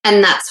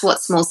 And that's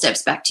what Small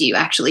Steps Back to You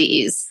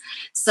actually is.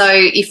 So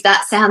if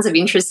that sounds of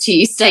interest to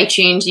you, stay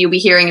tuned. You'll be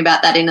hearing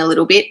about that in a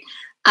little bit.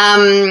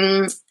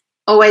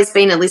 Always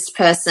been a list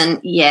person.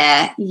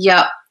 Yeah.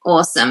 Yep.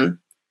 Awesome.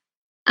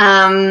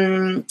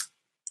 Janine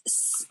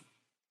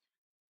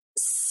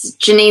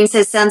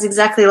says, sounds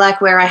exactly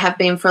like where I have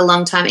been for a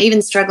long time,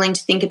 even struggling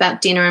to think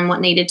about dinner and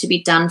what needed to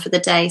be done for the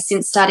day.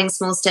 Since starting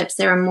Small Steps,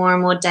 there are more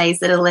and more days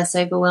that are less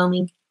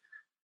overwhelming.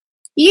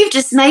 You've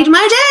just made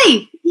my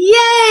day.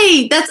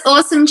 Yay. That's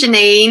awesome,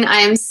 Janine.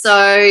 I am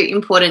so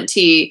important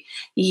to you.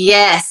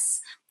 Yes.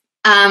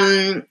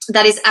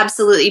 That is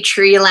absolutely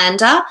true,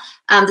 Yolanda.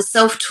 The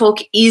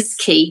self-talk is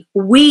key.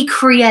 We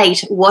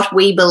create what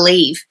we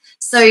believe.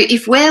 So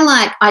if we're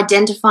like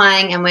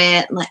identifying and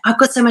we're like, I've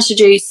got so much to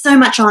do, so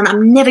much on,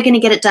 I'm never going to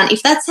get it done.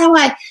 If that's how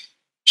I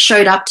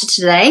showed up to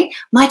today,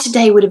 my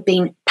today would have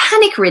been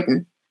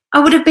panic-ridden. I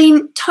would have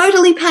been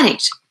totally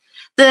panicked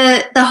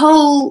the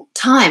whole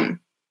time.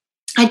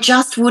 I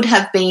just would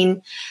have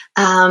been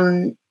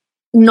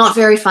not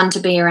very fun to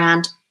be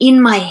around,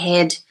 in my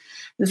head,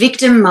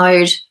 victim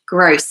mode,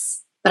 gross.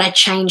 But I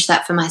changed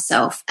that for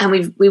myself, and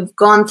we've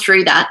gone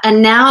through that.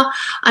 And now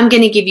I'm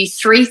going to give you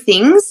 3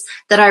 things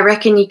that I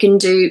reckon you can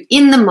do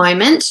in the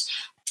moment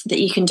that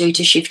you can do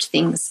to shift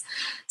things.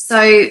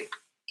 So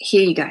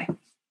here you go.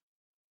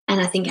 And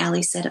I think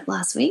Ali said it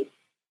last week.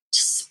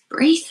 Just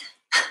breathe.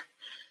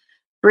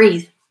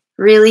 Breathe.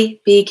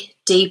 Really big,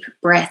 deep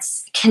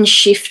breaths can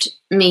shift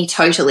me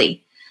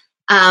totally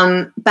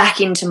back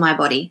into my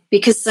body,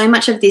 because so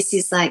much of this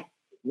is like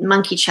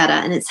monkey chatter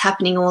and it's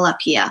happening all up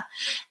here.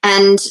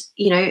 And,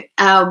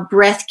 our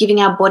breath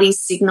giving our bodies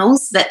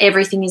signals that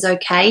everything is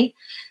okay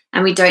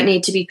and we don't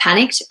need to be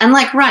panicked. And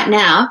like right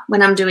now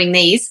when I'm doing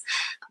these,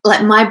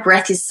 like my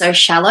breath is so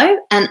shallow,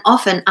 and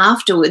often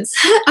afterwards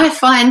I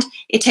find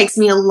it takes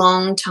me a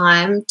long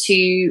time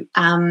to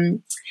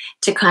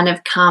kind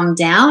of calm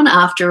down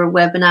after a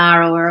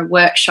webinar or a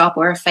workshop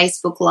or a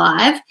Facebook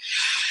Live.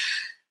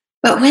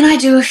 But when I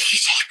do a few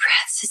deep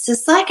breaths, it's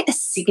just like a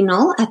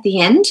signal at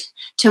the end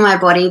to my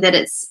body that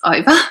it's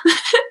over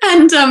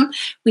and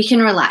we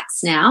can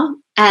relax now.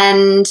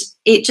 And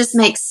it just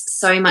makes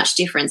so much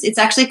difference. It's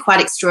actually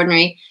quite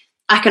extraordinary.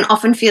 I can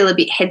often feel a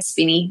bit head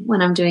spinny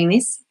when I'm doing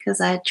this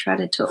because I try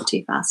to talk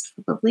too fast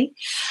probably.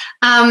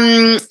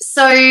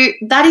 So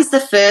that is the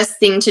first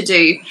thing to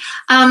do.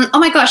 Oh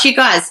my gosh, you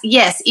guys.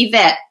 Yes,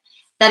 Yvette.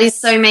 That is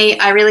so me.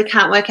 I really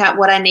can't work out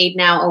what I need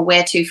now or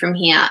where to from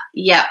here.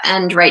 Yeah,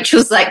 and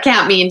Rachel's like,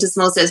 count me into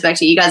Small Steps Back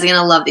to You. You guys are going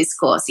to love this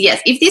course.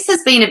 Yes, if this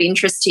has been of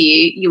interest to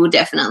you, you will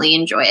definitely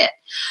enjoy it.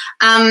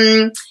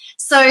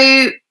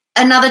 So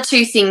another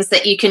 2 things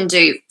that you can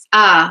do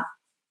are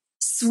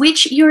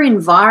switch your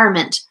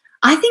environment.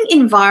 I think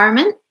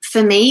environment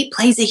for me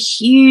plays a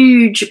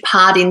huge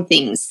part in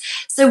things.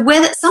 So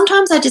whether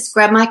sometimes I just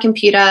grab my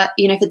computer,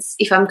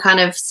 if I'm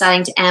kind of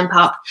starting to amp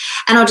up,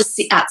 and I'll just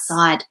sit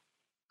outside.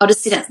 I'll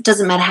just sit out. It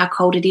doesn't matter how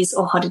cold it is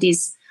or hot it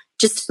is.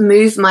 Just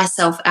move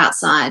myself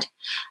outside.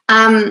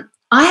 I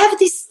have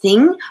this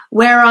thing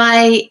where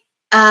I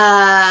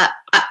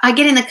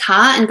get in the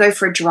car and go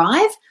for a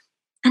drive,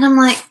 and I'm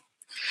like,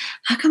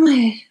 how come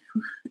I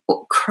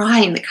cry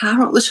in the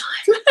car all the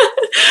time?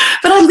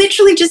 But I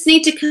literally just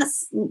need to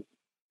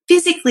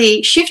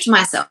physically shift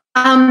myself.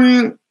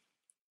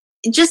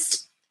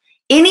 Just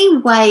any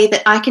way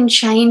that I can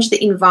change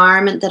the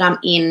environment that I'm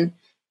in,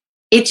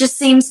 it just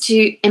seems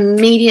to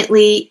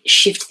immediately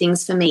shift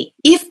things for me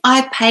if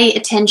I pay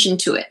attention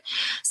to it.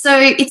 So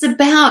it's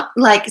about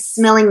like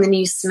smelling the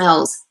new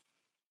smells,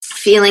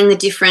 feeling the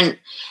different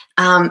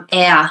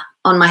air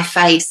on my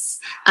face,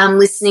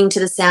 listening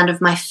to the sound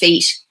of my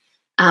feet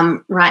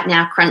right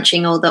now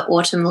crunching all the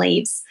autumn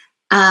leaves.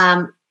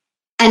 And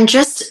And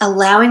just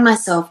allowing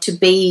myself to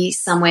be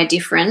somewhere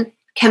different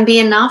can be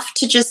enough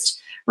to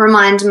just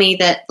remind me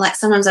that, like,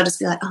 sometimes I'll just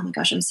be like, oh my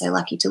gosh, I'm so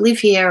lucky to live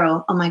here,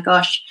 or oh my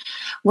gosh,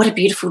 what a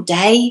beautiful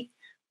day,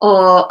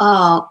 or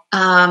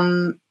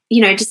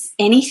just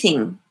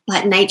anything.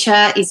 Like,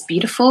 nature is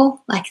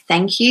beautiful, like,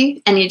 thank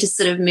you. And you just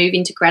sort of move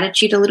into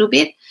gratitude a little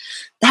bit.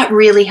 That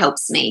really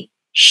helps me.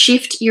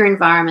 Shift your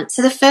environment.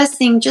 So the first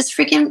thing, just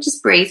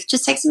breathe,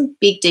 just take some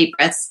big deep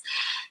breaths.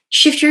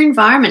 Shift your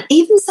environment.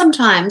 Even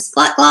sometimes,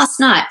 like last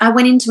night, I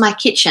went into my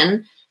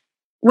kitchen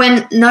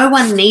when no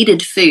one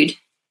needed food.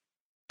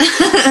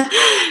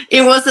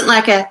 It wasn't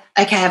like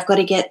I've got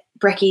to get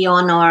brekkie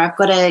on, or I've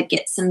got to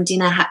get some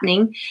dinner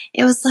happening.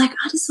 It was like,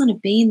 I just want to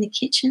be in the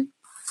kitchen,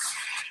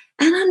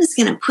 and I'm just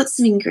going to put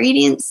some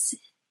ingredients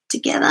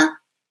together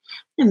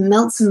and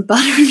melt some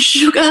butter and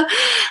sugar, and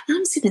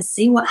I'm just going to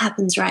see what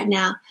happens right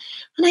now.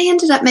 And I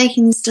ended up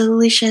making this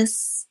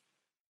delicious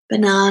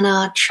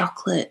banana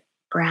chocolate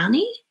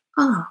brownie.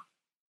 Oh,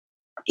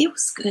 it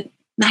was good.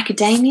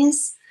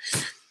 Macadamias.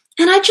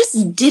 And I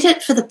just did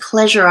it for the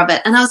pleasure of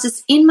it. And I was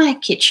just in my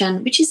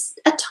kitchen, which is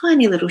a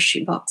tiny little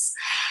shoebox.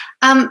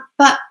 But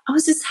I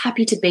was just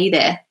happy to be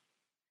there.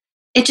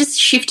 It just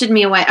shifted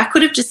me away. I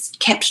could have just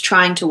kept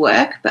trying to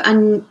work, but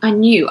I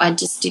knew I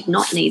just did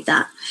not need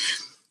that.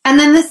 And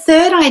then the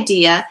third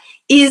idea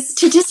is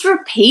to just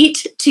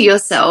repeat to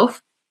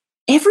yourself,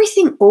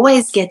 everything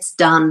always gets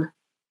done.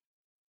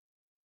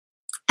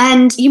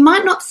 And you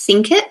might not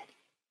think it,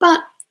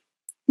 but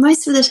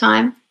most of the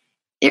time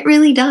it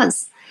really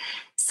does.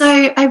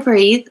 So I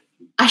breathe,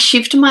 I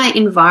shift my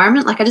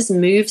environment, like I just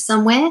move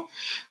somewhere,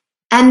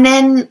 and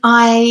then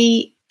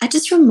I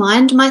just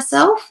remind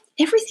myself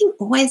everything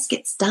always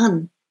gets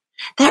done.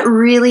 That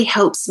really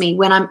helps me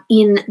when I'm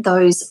in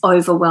those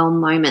overwhelmed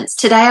moments.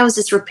 Today I was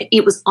just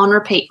it was on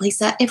repeat.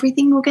 Lisa,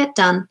 everything will get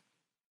done.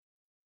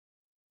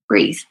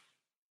 Breathe.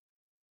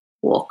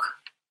 Walk.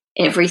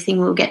 Everything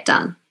will get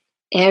done.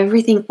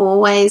 Everything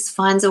always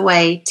finds a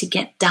way to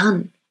get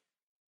done.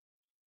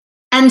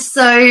 And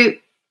so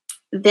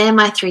they're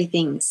my three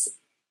things.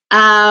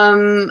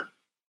 I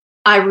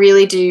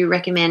really do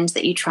recommend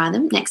that you try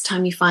them next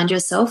time you find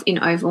yourself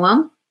in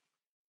overwhelm.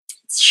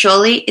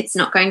 Surely it's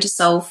not going to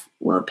solve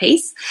world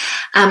peace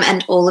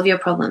and all of your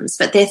problems,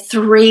 but they're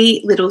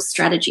three little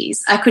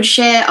strategies. I could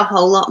share a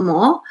whole lot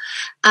more.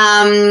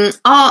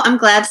 I'm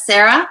glad,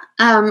 Sarah.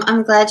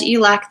 I'm glad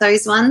you like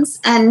those ones.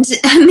 And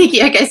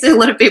Nikki, okay, so a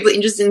lot of people are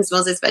interested in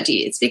Small Steps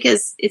Budgie. It's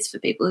because it's for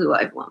people who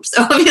are overwhelmed.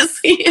 So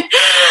obviously,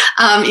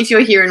 if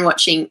you're here and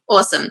watching,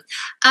 awesome.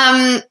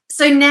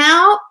 So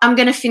now I'm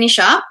going to finish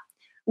up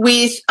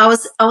with, I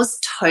was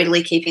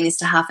totally keeping this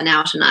to half an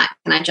hour tonight.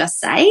 Can I just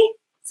say?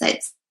 So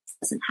it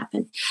doesn't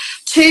happen.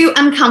 2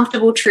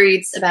 uncomfortable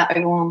truths about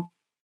overwhelm.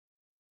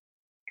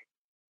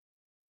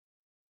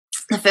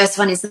 The first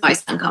one is the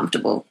most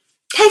uncomfortable.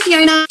 Hey,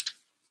 Fiona.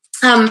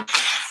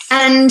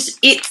 And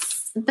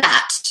it's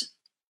that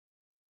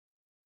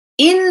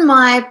in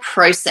my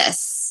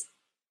process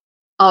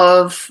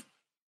of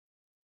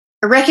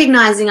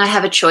recognizing I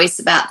have a choice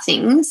about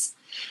things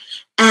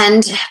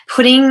and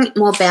putting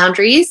more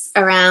boundaries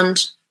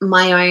around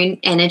my own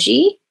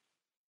energy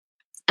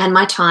and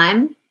my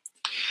time,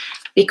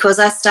 because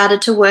I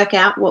started to work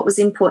out what was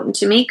important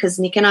to me, because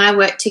Nick and I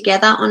worked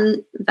together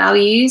on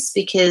values,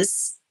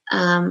 because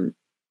I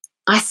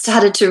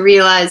started to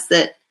realize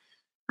that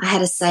I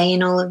had a say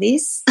in all of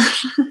this.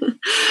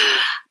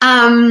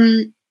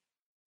 I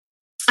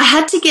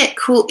had to get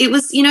cool. It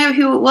was, you know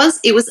who it was?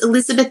 It was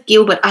Elizabeth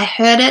Gilbert. I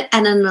heard it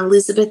at an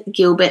Elizabeth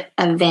Gilbert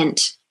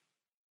event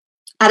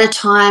at a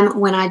time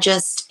when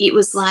it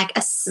was like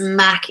a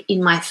smack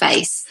in my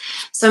face.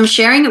 So I'm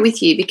sharing it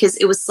with you because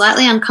it was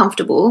slightly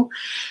uncomfortable,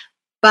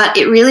 but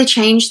it really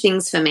changed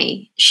things for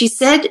me. She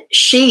said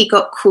she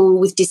got cool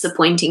with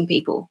disappointing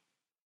people.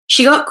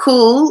 She got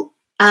cool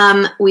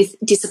with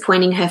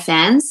disappointing her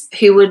fans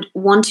who would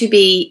want to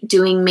be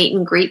doing meet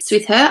and greets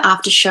with her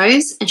after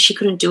shows, and she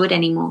couldn't do it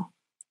anymore.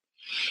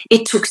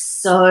 It took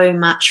so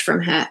much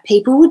from her.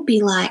 People would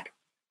be like,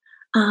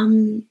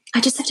 I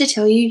just have to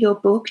tell you, your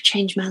book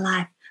changed my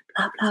life,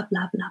 blah, blah,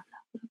 blah, blah, blah,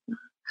 blah, blah.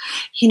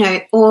 You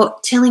know, or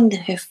telling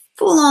her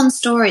full-on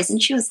stories,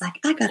 and she was like,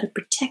 I got to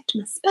protect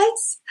my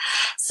space.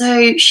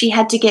 So she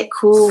had to get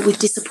cool with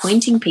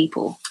disappointing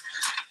people.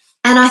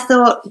 And I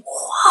thought,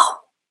 whoa,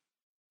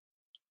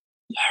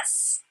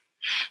 yes.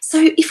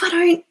 So if I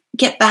don't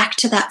get back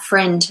to that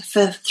friend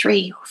for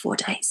 3 or 4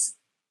 days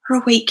or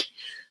a week,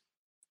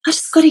 I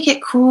just got to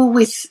get cool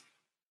with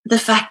the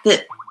fact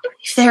that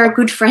if they're a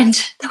good friend,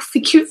 they'll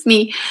forgive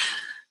me.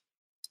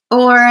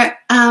 Or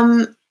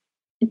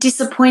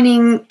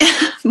disappointing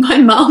my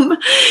mum.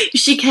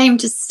 She came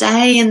to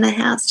stay and the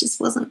house just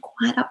wasn't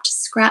quite up to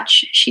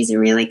scratch. She's a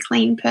really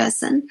clean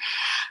person.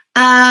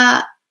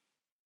 And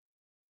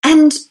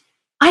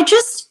I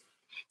just,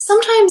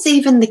 sometimes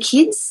even the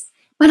kids,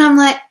 when I'm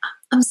like,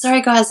 I'm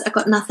sorry guys, I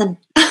got nothing.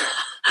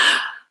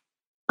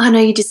 I know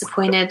you're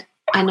disappointed.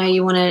 I know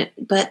you want to,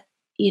 but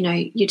you know,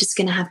 you're just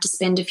going to have to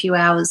spend a few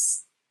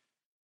hours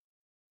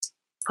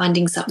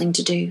finding something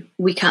to do.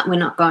 We're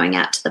not going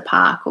out to the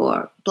park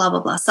or blah, blah,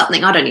 blah,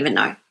 something. I don't even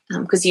know,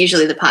 because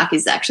usually the park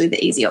is actually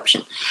the easy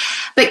option.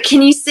 But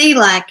can you see,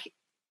 like,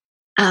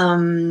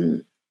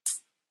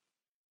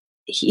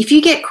 if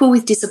you get cool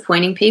with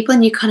disappointing people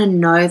and you kind of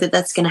know that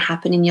that's going to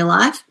happen in your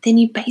life, then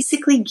you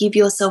basically give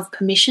yourself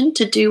permission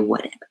to do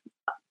whatever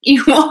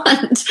you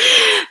want,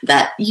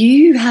 that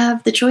you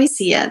have the choice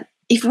here.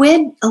 If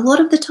a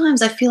lot of the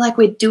times I feel like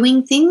we're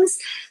doing things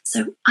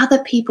so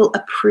other people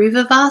approve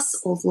of us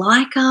or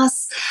like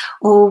us,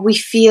 or we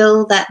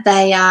feel that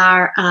they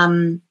are,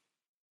 I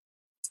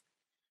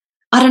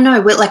don't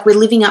know, we're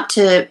living up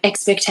to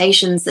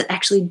expectations that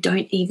actually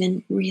don't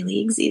even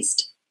really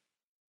exist.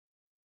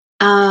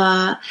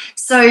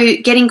 So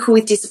getting cool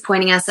with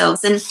disappointing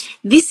ourselves. And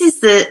this is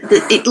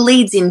it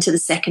leads into the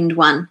second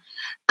one.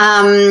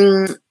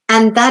 And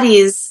that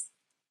is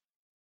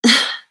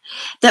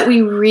that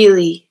we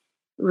really,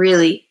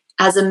 really,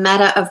 as a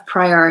matter of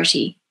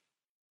priority,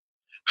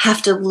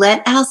 have to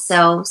let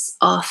ourselves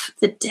off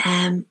the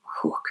damn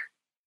hook.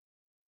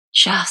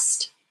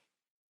 Just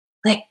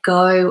let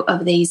go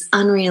of these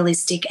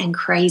unrealistic and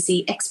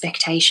crazy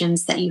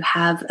expectations that you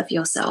have of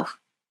yourself.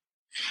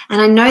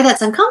 And I know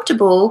that's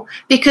uncomfortable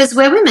because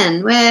we're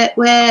women.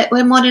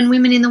 We're modern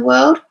women in the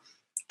world,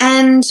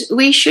 and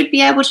we should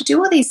be able to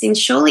do all these things.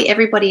 Surely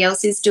everybody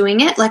else is doing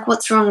it. Like,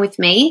 what's wrong with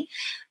me?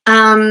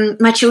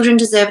 My children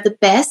deserve the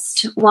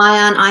best. Why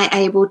aren't I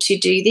able to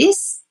do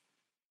this?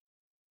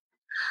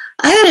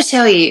 I got to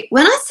tell you,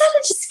 when I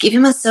started just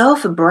giving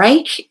myself a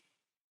break,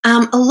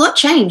 a lot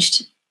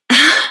changed.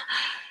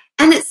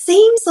 And it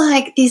seems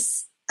like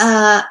this,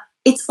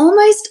 it's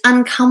almost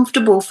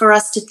uncomfortable for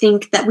us to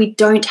think that we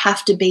don't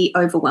have to be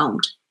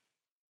overwhelmed.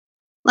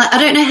 Like, I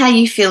don't know how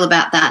you feel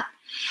about that,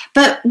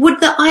 but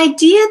would the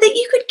idea that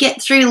you could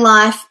get through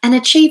life and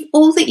achieve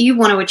all that you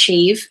want to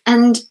achieve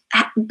and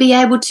be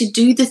able to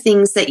do the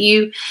things that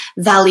you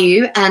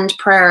value and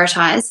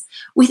prioritize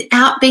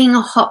without being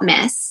a hot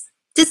mess,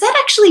 does that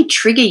actually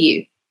trigger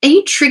you? Are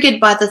you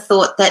triggered by the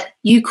thought that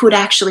you could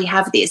actually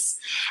have this?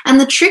 And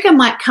the trigger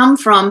might come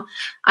from,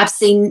 I've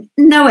seen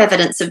no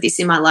evidence of this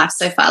in my life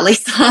so far,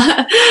 Lisa,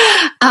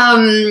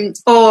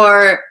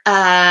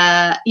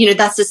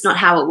 that's just not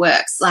how it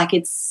works. Like,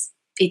 this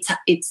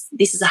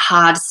is a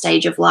hard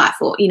stage of life,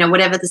 or,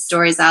 whatever the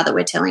stories are that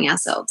we're telling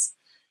ourselves.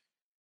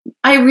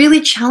 I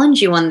really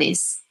challenge you on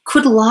this.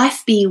 Could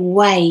life be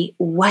way,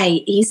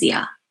 way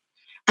easier?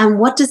 And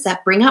what does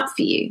that bring up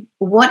for you?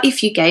 What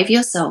if you gave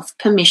yourself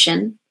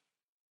permission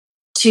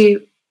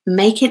to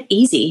make it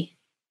easy?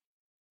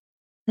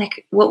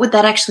 Like, what would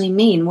that actually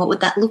mean? What would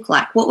that look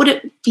like? What would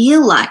it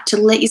feel like to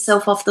let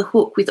yourself off the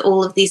hook with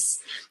all of this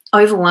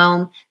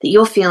overwhelm that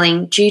you're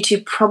feeling due to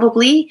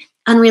probably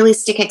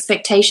unrealistic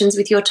expectations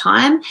with your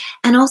time,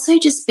 and also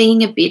just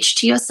being a bitch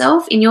to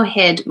yourself in your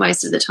head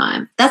most of the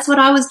time? That's what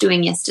I was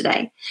doing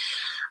yesterday.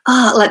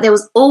 There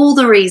was all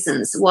the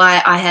reasons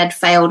why I had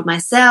failed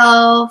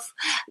myself,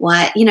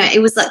 why,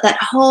 it was like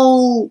that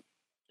whole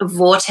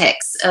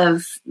vortex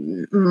of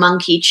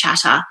monkey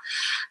chatter.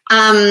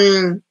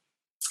 My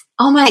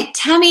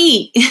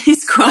Tammy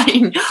is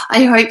crying.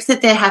 I hope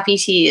that they're happy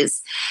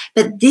tears.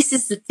 But this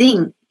is the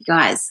thing,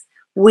 guys.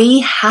 We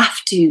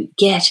have to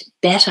get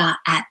better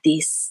at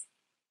this.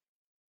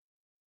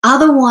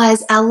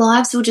 Otherwise, our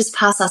lives will just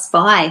pass us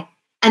by.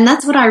 And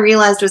that's what I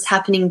realized was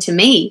happening to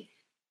me.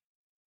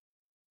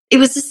 It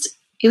was just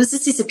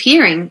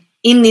disappearing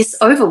in this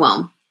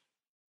overwhelm.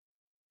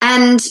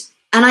 And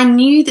I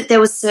knew that there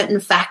were certain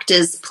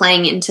factors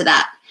playing into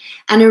that,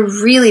 and a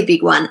really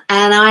big one,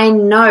 and I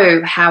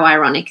know how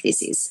ironic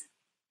this is,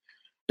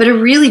 but a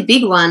really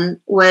big one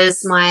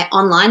was my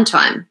online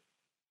time.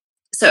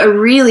 So a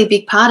really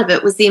big part of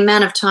it was the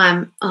amount of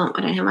time, I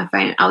don't have my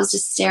phone, I was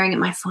just staring at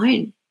my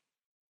phone.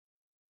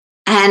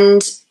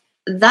 And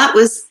that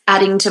was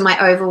adding to my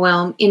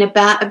overwhelm in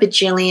about a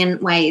bajillion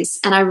ways,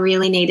 and I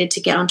really needed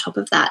to get on top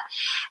of that.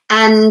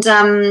 And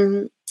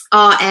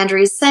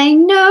Andrew's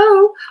saying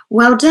no,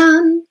 well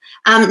done.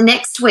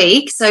 Next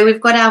week, so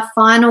we've got our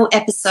final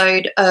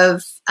episode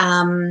of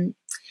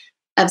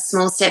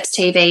Small Steps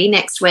TV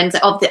next Wednesday,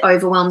 of the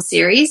Overwhelm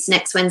series,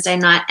 next Wednesday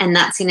night, and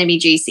that's going to be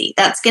juicy.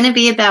 That's going to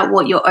be about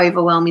what your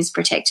overwhelm is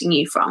protecting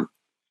you from,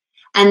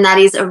 and that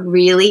is a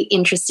really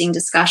interesting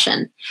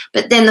discussion.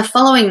 But then the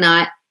following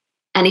night,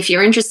 and if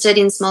you're interested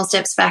in Small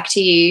Steps Back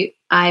to You,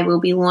 I will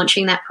be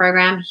launching that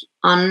program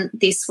on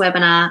this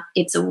webinar.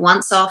 It's a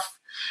once-off.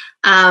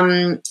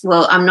 I'm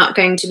not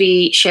going to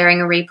be sharing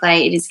a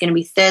replay. It is going to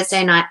be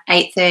Thursday night,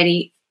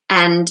 8:30,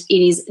 and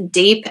it is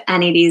deep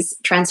and it is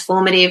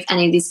transformative, and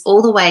it is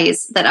all the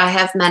ways that I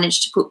have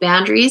managed to put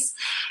boundaries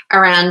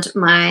around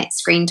my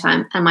screen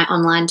time and my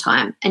online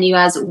time, and you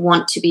guys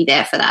want to be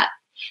there for that.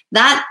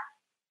 That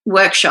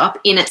workshop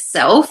in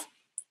itself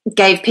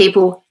gave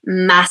people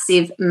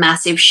massive,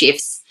 massive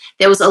shifts.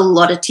 There was a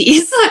lot of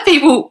tears.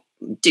 People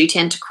do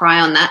tend to cry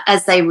on that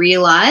as they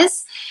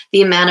realize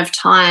the amount of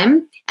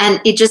time and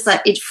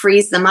it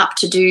frees them up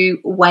to do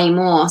way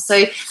more.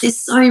 So there's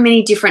so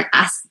many different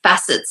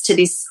facets to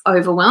this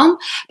overwhelm,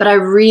 but I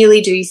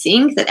really do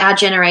think that our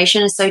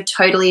generation is so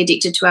totally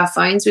addicted to our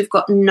phones. We've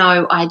got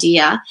no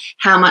idea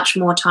how much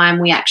more time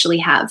we actually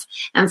have.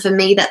 And for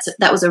me,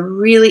 that was a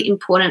really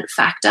important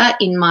factor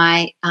in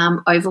my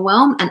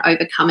overwhelm and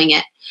overcoming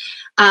it.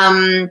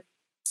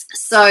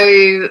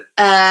 So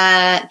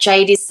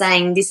Jade is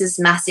saying, this is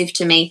massive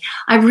to me.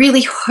 I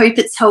really hope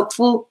it's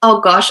helpful. Oh,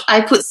 gosh,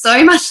 I put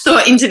so much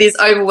thought into this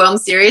overwhelm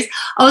series.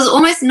 I was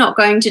almost not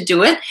going to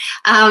do it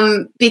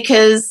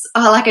because,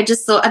 I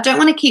just thought I don't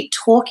want to keep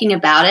talking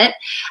about it.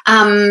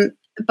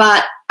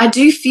 But I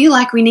do feel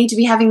like we need to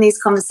be having these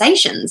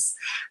conversations.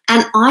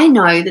 And I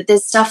know that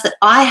there's stuff that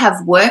I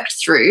have worked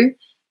through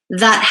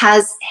that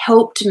has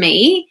helped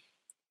me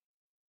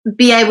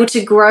be able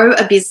to grow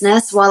a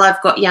business while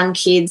I've got young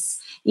kids,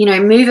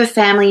 move a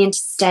family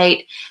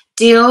interstate,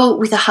 deal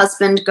with a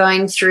husband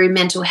going through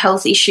mental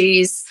health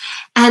issues,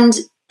 and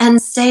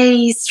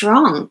stay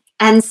strong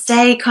and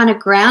stay kind of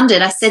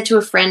grounded. I said to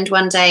a friend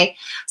one day,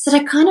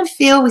 I kind of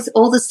feel with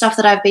all the stuff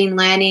that I've been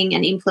learning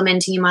and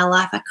implementing in my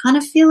life, I kind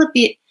of feel a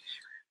bit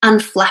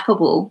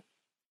unflappable.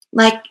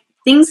 Like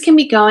things can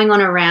be going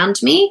on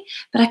around me,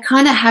 but I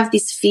kind of have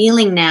this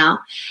feeling now.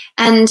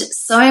 And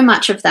so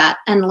much of that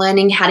and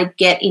learning how to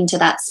get into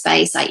that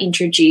space, I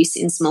introduce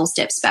in Small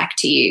Steps Back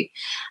to You.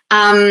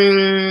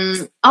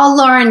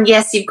 Lauren,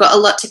 yes, you've got a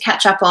lot to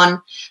catch up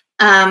on.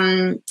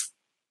 I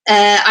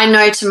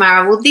know,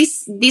 Tamara. Well,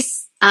 this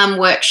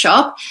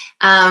workshop,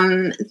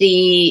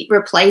 the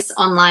replace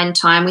online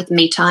time with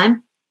me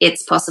time,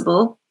 it's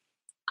possible.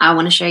 I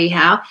want to show you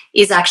how,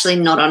 is actually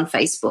not on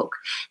Facebook.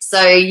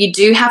 So you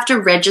do have to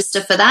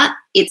register for that.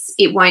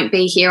 It won't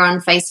be here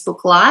on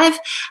Facebook Live.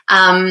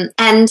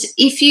 And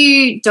if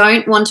you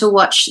don't want to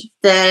watch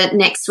the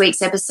next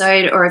week's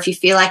episode, or if you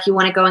feel like you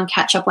want to go and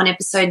catch up on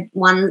episode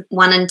one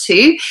and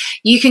 2,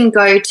 you can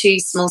go to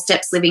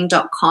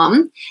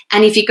smallstepsliving.com.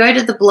 And if you go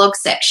to the blog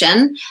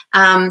section,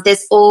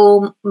 there's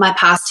all my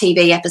past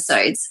TV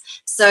episodes.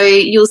 So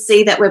you'll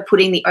see that we're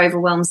putting the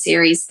Overwhelm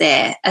series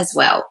there as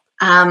well.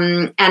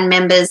 And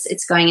members,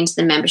 it's going into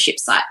the membership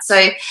site.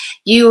 So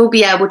you will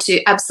be able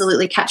to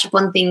absolutely catch up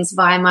on things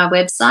via my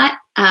website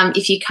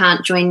if you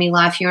can't join me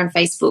live here on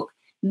Facebook.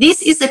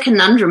 This is a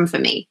conundrum for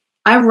me.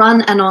 I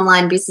run an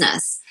online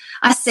business.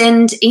 I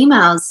send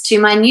emails to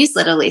my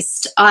newsletter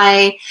list.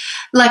 Right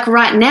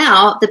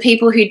now, the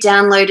people who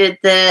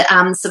downloaded the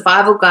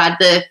survival guide,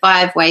 the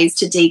 5 ways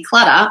to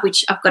declutter,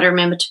 which I've got to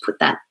remember to put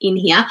that in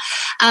here,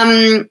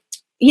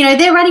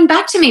 they're writing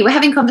back to me. We're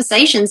having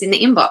conversations in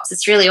the inbox.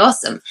 It's really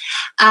awesome.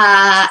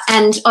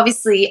 And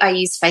obviously I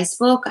use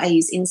Facebook. I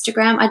use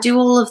Instagram. I do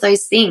all of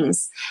those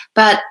things.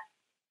 But,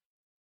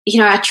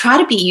 I try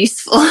to be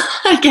useful,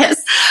 I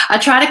guess. I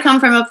try to come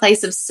from a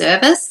place of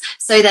service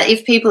so that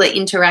if people are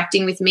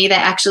interacting with me, they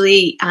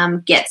actually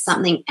get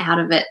something out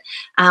of it.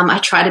 I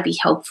try to be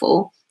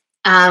helpful.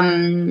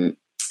 But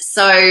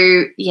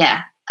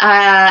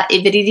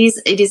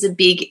it is a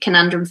big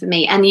conundrum for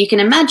me. And you can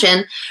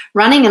imagine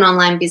running an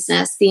online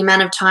business, the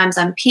amount of times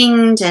I'm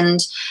pinged and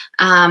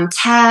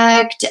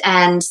tagged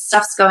and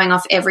stuff's going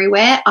off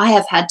everywhere. I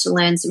have had to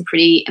learn some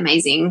pretty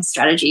amazing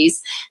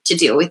strategies to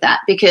deal with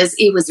that because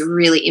it was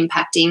really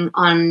impacting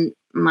on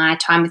my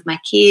time with my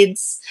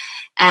kids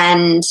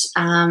and,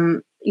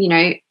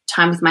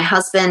 time with my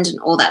husband and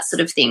all that sort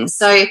of thing.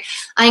 So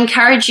I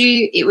encourage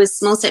you, it was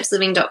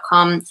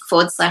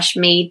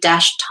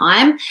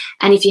smallstepsliving.com/me-time.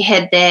 And if you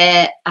head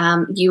there,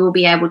 you will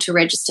be able to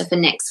register for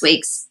next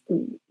week's.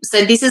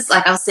 So this is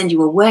I'll send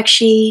you a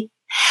worksheet.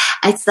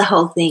 It's the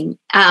whole thing.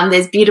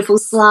 There's beautiful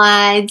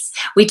slides.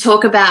 We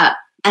talk about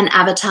an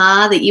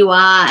avatar that you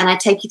are, and I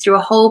take you through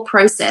a whole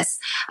process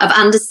of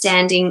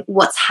understanding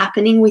what's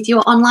happening with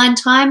your online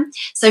time.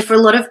 So for a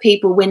lot of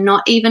people, we're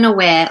not even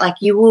aware,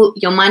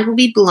 your mind will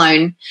be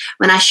blown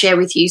when I share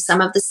with you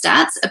some of the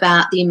stats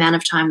about the amount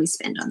of time we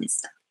spend on this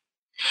stuff.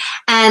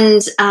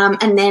 And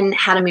then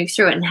how to move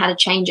through it and how to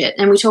change it.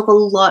 And we talk a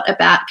lot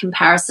about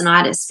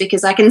comparisonitis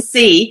because I can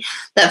see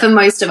that for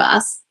most of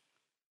us,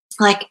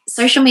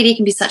 social media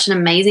can be such an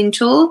amazing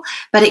tool,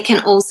 but it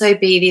can also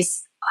be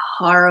this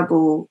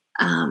horrible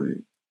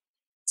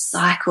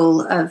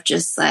cycle of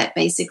just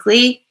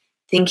basically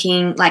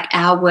thinking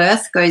our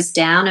worth goes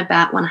down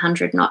about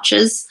 100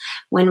 notches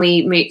when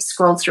we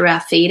scroll through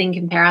our feed and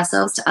compare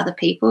ourselves to other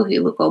people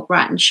who look all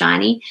bright and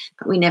shiny,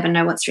 but we never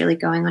know what's really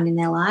going on in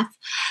their life.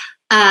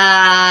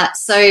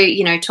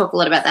 Talk a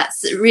lot about that.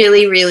 It's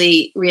really,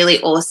 really,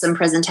 really awesome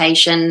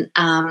presentation.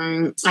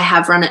 I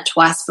have run it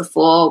twice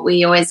before.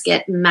 We always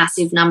get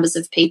massive numbers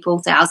of people,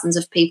 thousands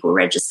of people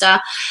register.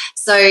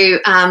 So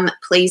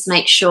please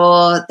make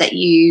sure that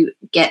you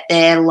get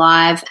there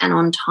live and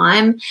on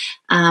time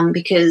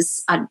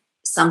because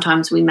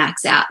sometimes we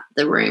max out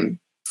the room.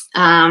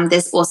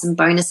 There's awesome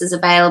bonuses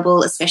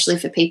available, especially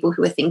for people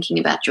who are thinking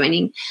about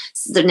joining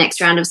the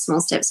next round of Small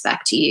Steps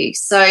Back to You.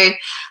 So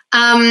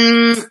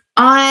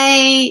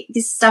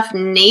this stuff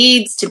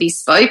needs to be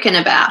spoken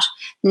about.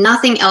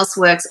 Nothing else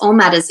works or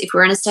matters if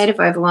we're in a state of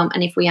overwhelm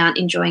and if we aren't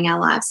enjoying our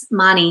lives.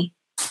 Marnie,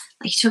 like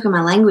you took in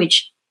my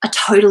language. I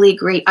totally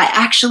agree. I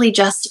actually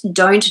just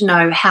don't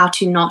know how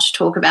to not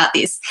talk about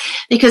this,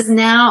 because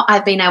now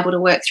I've been able to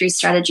work through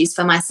strategies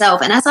for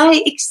myself. And as I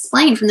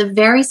explained from the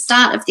very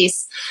start of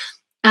this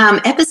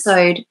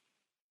episode,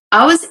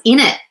 I was in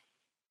it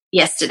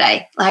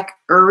yesterday, like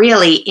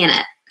really in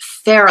it,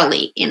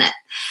 thoroughly in it.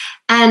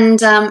 And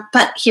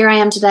but here I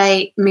am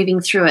today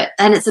moving through it.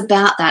 And it's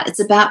about that.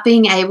 It's about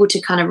being able to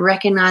kind of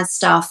recognize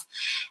stuff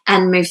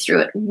and move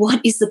through it.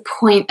 What is the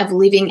point of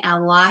living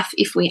our life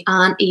if we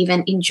aren't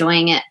even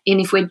enjoying it,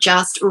 and if we're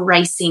just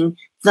racing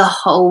the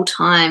whole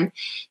time?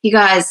 You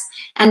guys,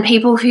 and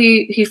people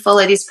who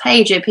follow this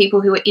page are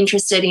people who are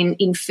interested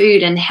in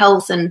food and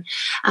health and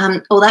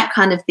all that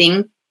kind of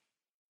thing.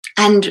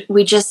 And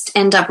we just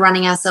end up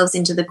running ourselves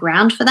into the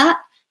ground for that.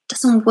 It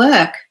doesn't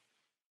work.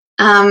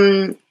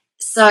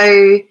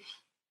 So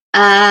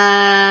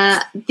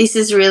this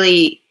is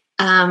really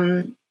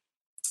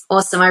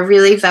awesome. I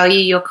really value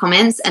your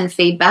comments and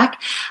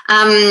feedback.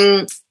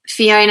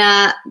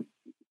 Fiona,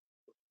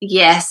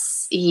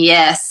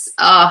 yes.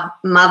 Oh,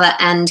 mother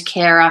and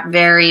carer,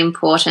 very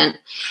important.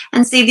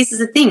 And see, this is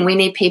the thing. We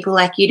need people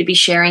like you to be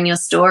sharing your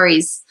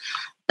stories.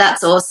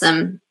 That's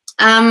awesome.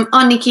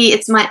 Nikki,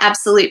 it's my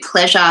absolute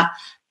pleasure.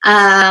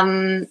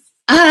 I'm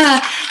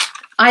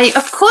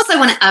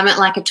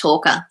like a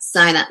talker,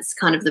 so that's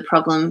kind of the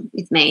problem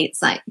with me.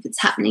 It's like if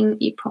it's happening,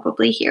 you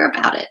probably hear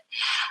about it.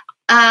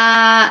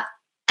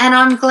 And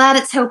I'm glad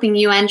it's helping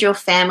you and your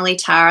family,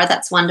 Tara.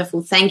 That's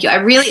wonderful. Thank you. I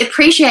really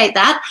appreciate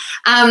that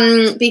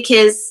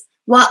because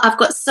while I've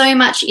got so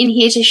much in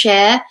here to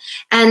share,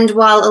 and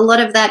while a lot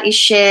of that is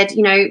shared,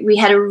 you know, we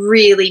had a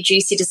really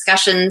juicy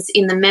discussions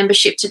in the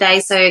membership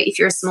today. So if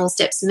you're a Small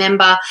Steps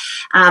member,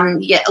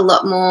 you get a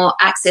lot more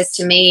access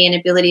to me and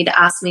ability to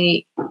ask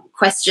me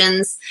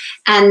questions.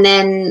 And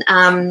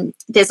then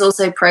there's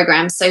also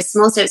programs. So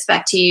Small Steps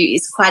Back to You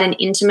is quite an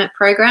intimate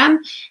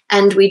program,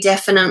 and we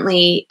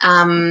definitely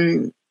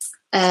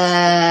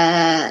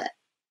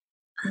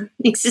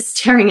Nick's just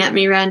staring at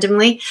me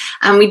randomly.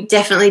 We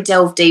definitely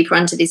delve deeper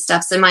into this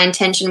stuff. So my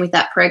intention with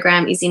that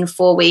program is in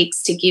 4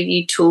 weeks to give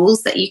you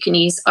tools that you can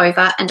use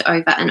over and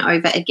over and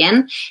over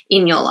again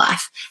in your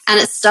life. And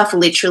it's stuff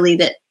literally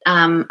that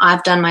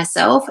I've done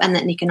myself and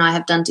that Nick and I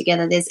have done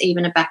together. There's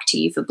even a Back to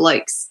You for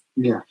blokes.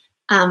 Yeah.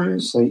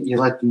 So you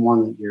let them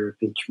on that you're a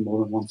bitch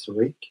more than once a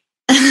week?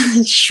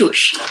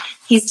 Shush.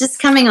 He's just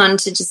coming on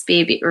to just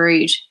be a bit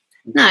rude.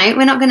 No,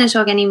 we're not going to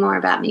talk any more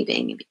about me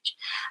being a bitch.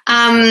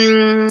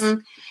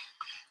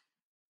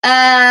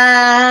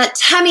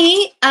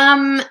 Tammy,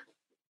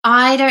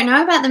 I don't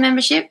know about the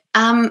membership.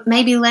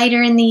 Maybe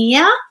later in the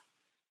year.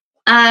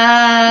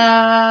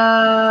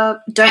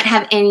 Don't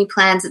have any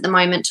plans at the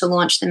moment to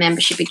launch the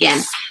membership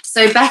again.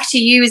 So Back to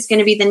You is going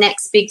to be the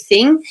next big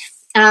thing.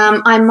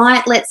 I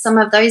might let some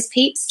of those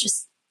peeps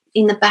just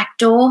in the back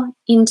door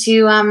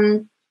into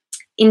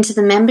the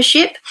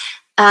membership.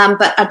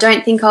 But I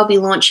don't think I'll be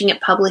launching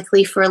it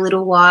publicly for a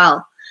little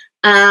while.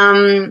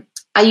 I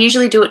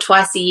usually do it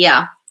twice a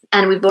year,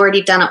 and we've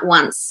already done it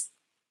once.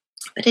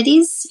 But it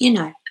is,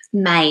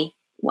 May.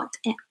 What the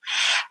hell?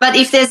 But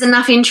if there's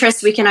enough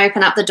interest, we can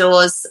open up the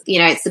doors.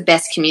 It's the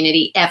best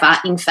community ever.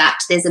 In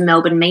fact, there's a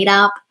Melbourne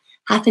meetup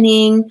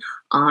happening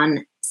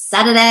on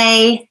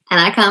Saturday, and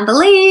I can't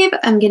believe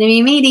I'm going to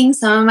be meeting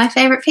some of my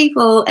favorite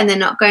people, and they're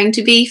not going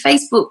to be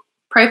Facebook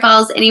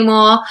profiles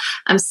anymore.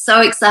 I'm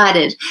so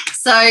excited.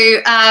 So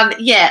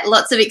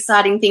lots of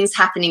exciting things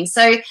happening.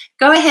 So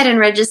go ahead and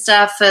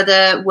register for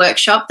the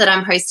workshop that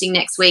I'm hosting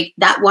next week.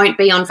 That won't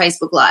be on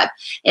Facebook Live.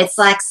 It's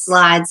like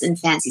slides and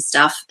fancy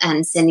stuff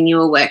and sending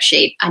you a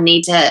worksheet.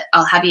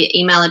 I'll have your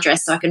email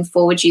address so I can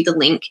forward you the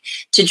link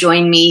to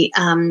join me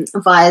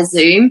via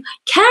Zoom.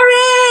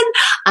 Karen,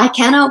 I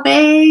cannot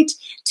wait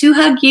to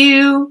hug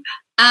you.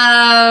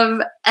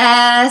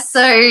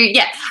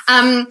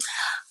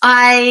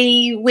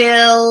 I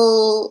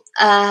will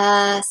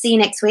see you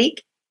next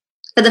week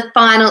for the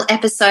final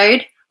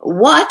episode.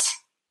 What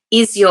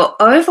is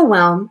your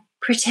overwhelm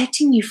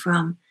protecting you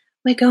from?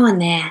 We're going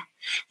there.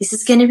 This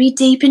is going to be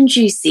deep and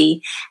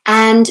juicy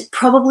and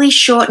probably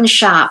short and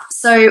sharp.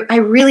 So I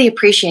really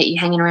appreciate you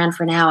hanging around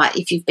for an hour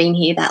if you've been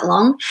here that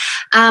long.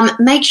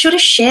 Make sure to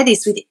share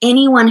this with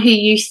anyone who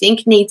you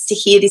think needs to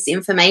hear this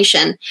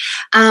information.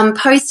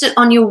 Post it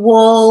on your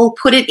wall,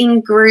 put it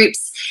in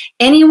groups.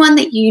 Anyone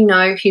that you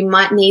know who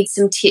might need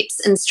some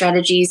tips and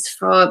strategies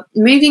for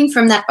moving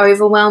from that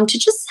overwhelm to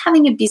just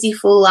having a busy,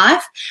 full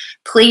life,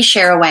 please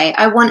share away.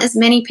 I want as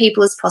many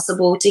people as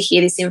possible to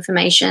hear this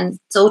information.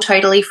 It's all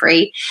totally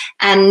free.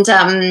 And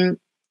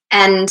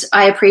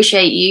I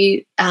appreciate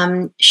you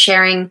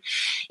sharing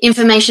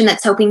information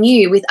that's helping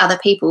you with other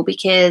people,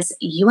 because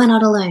you are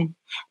not alone.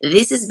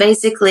 This is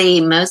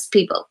basically most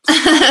people.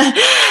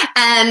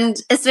 And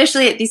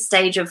especially at this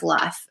stage of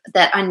life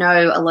that I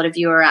know a lot of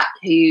you are at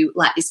who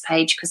like this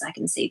page, because I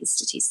can see the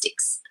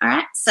statistics. All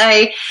right.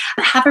 So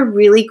have a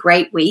really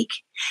great week.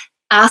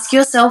 Ask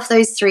yourself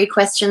those 3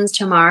 questions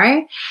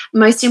tomorrow.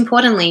 Most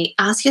importantly,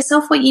 ask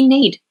yourself what you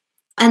need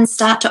and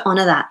start to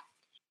honor that.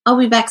 I'll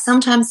be back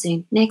sometime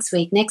soon, next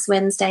week, next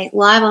Wednesday,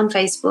 live on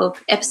Facebook,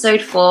 episode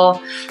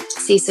 4.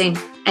 See you soon.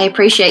 I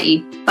appreciate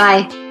you.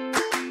 Bye.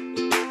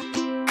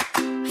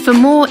 For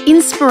more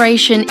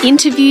inspiration,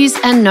 interviews,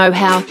 and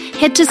know-how,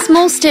 head to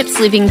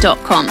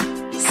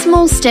smallstepsliving.com.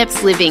 Small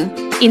Steps Living,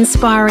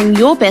 inspiring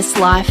your best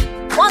life,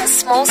 one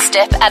small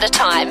step at a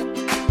time.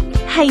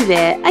 Hey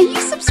there, are you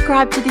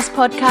subscribed to this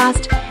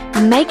podcast?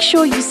 Make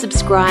sure you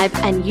subscribe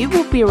and you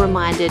will be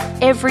reminded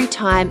every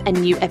time a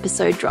new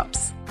episode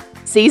drops.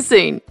 See you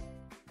soon.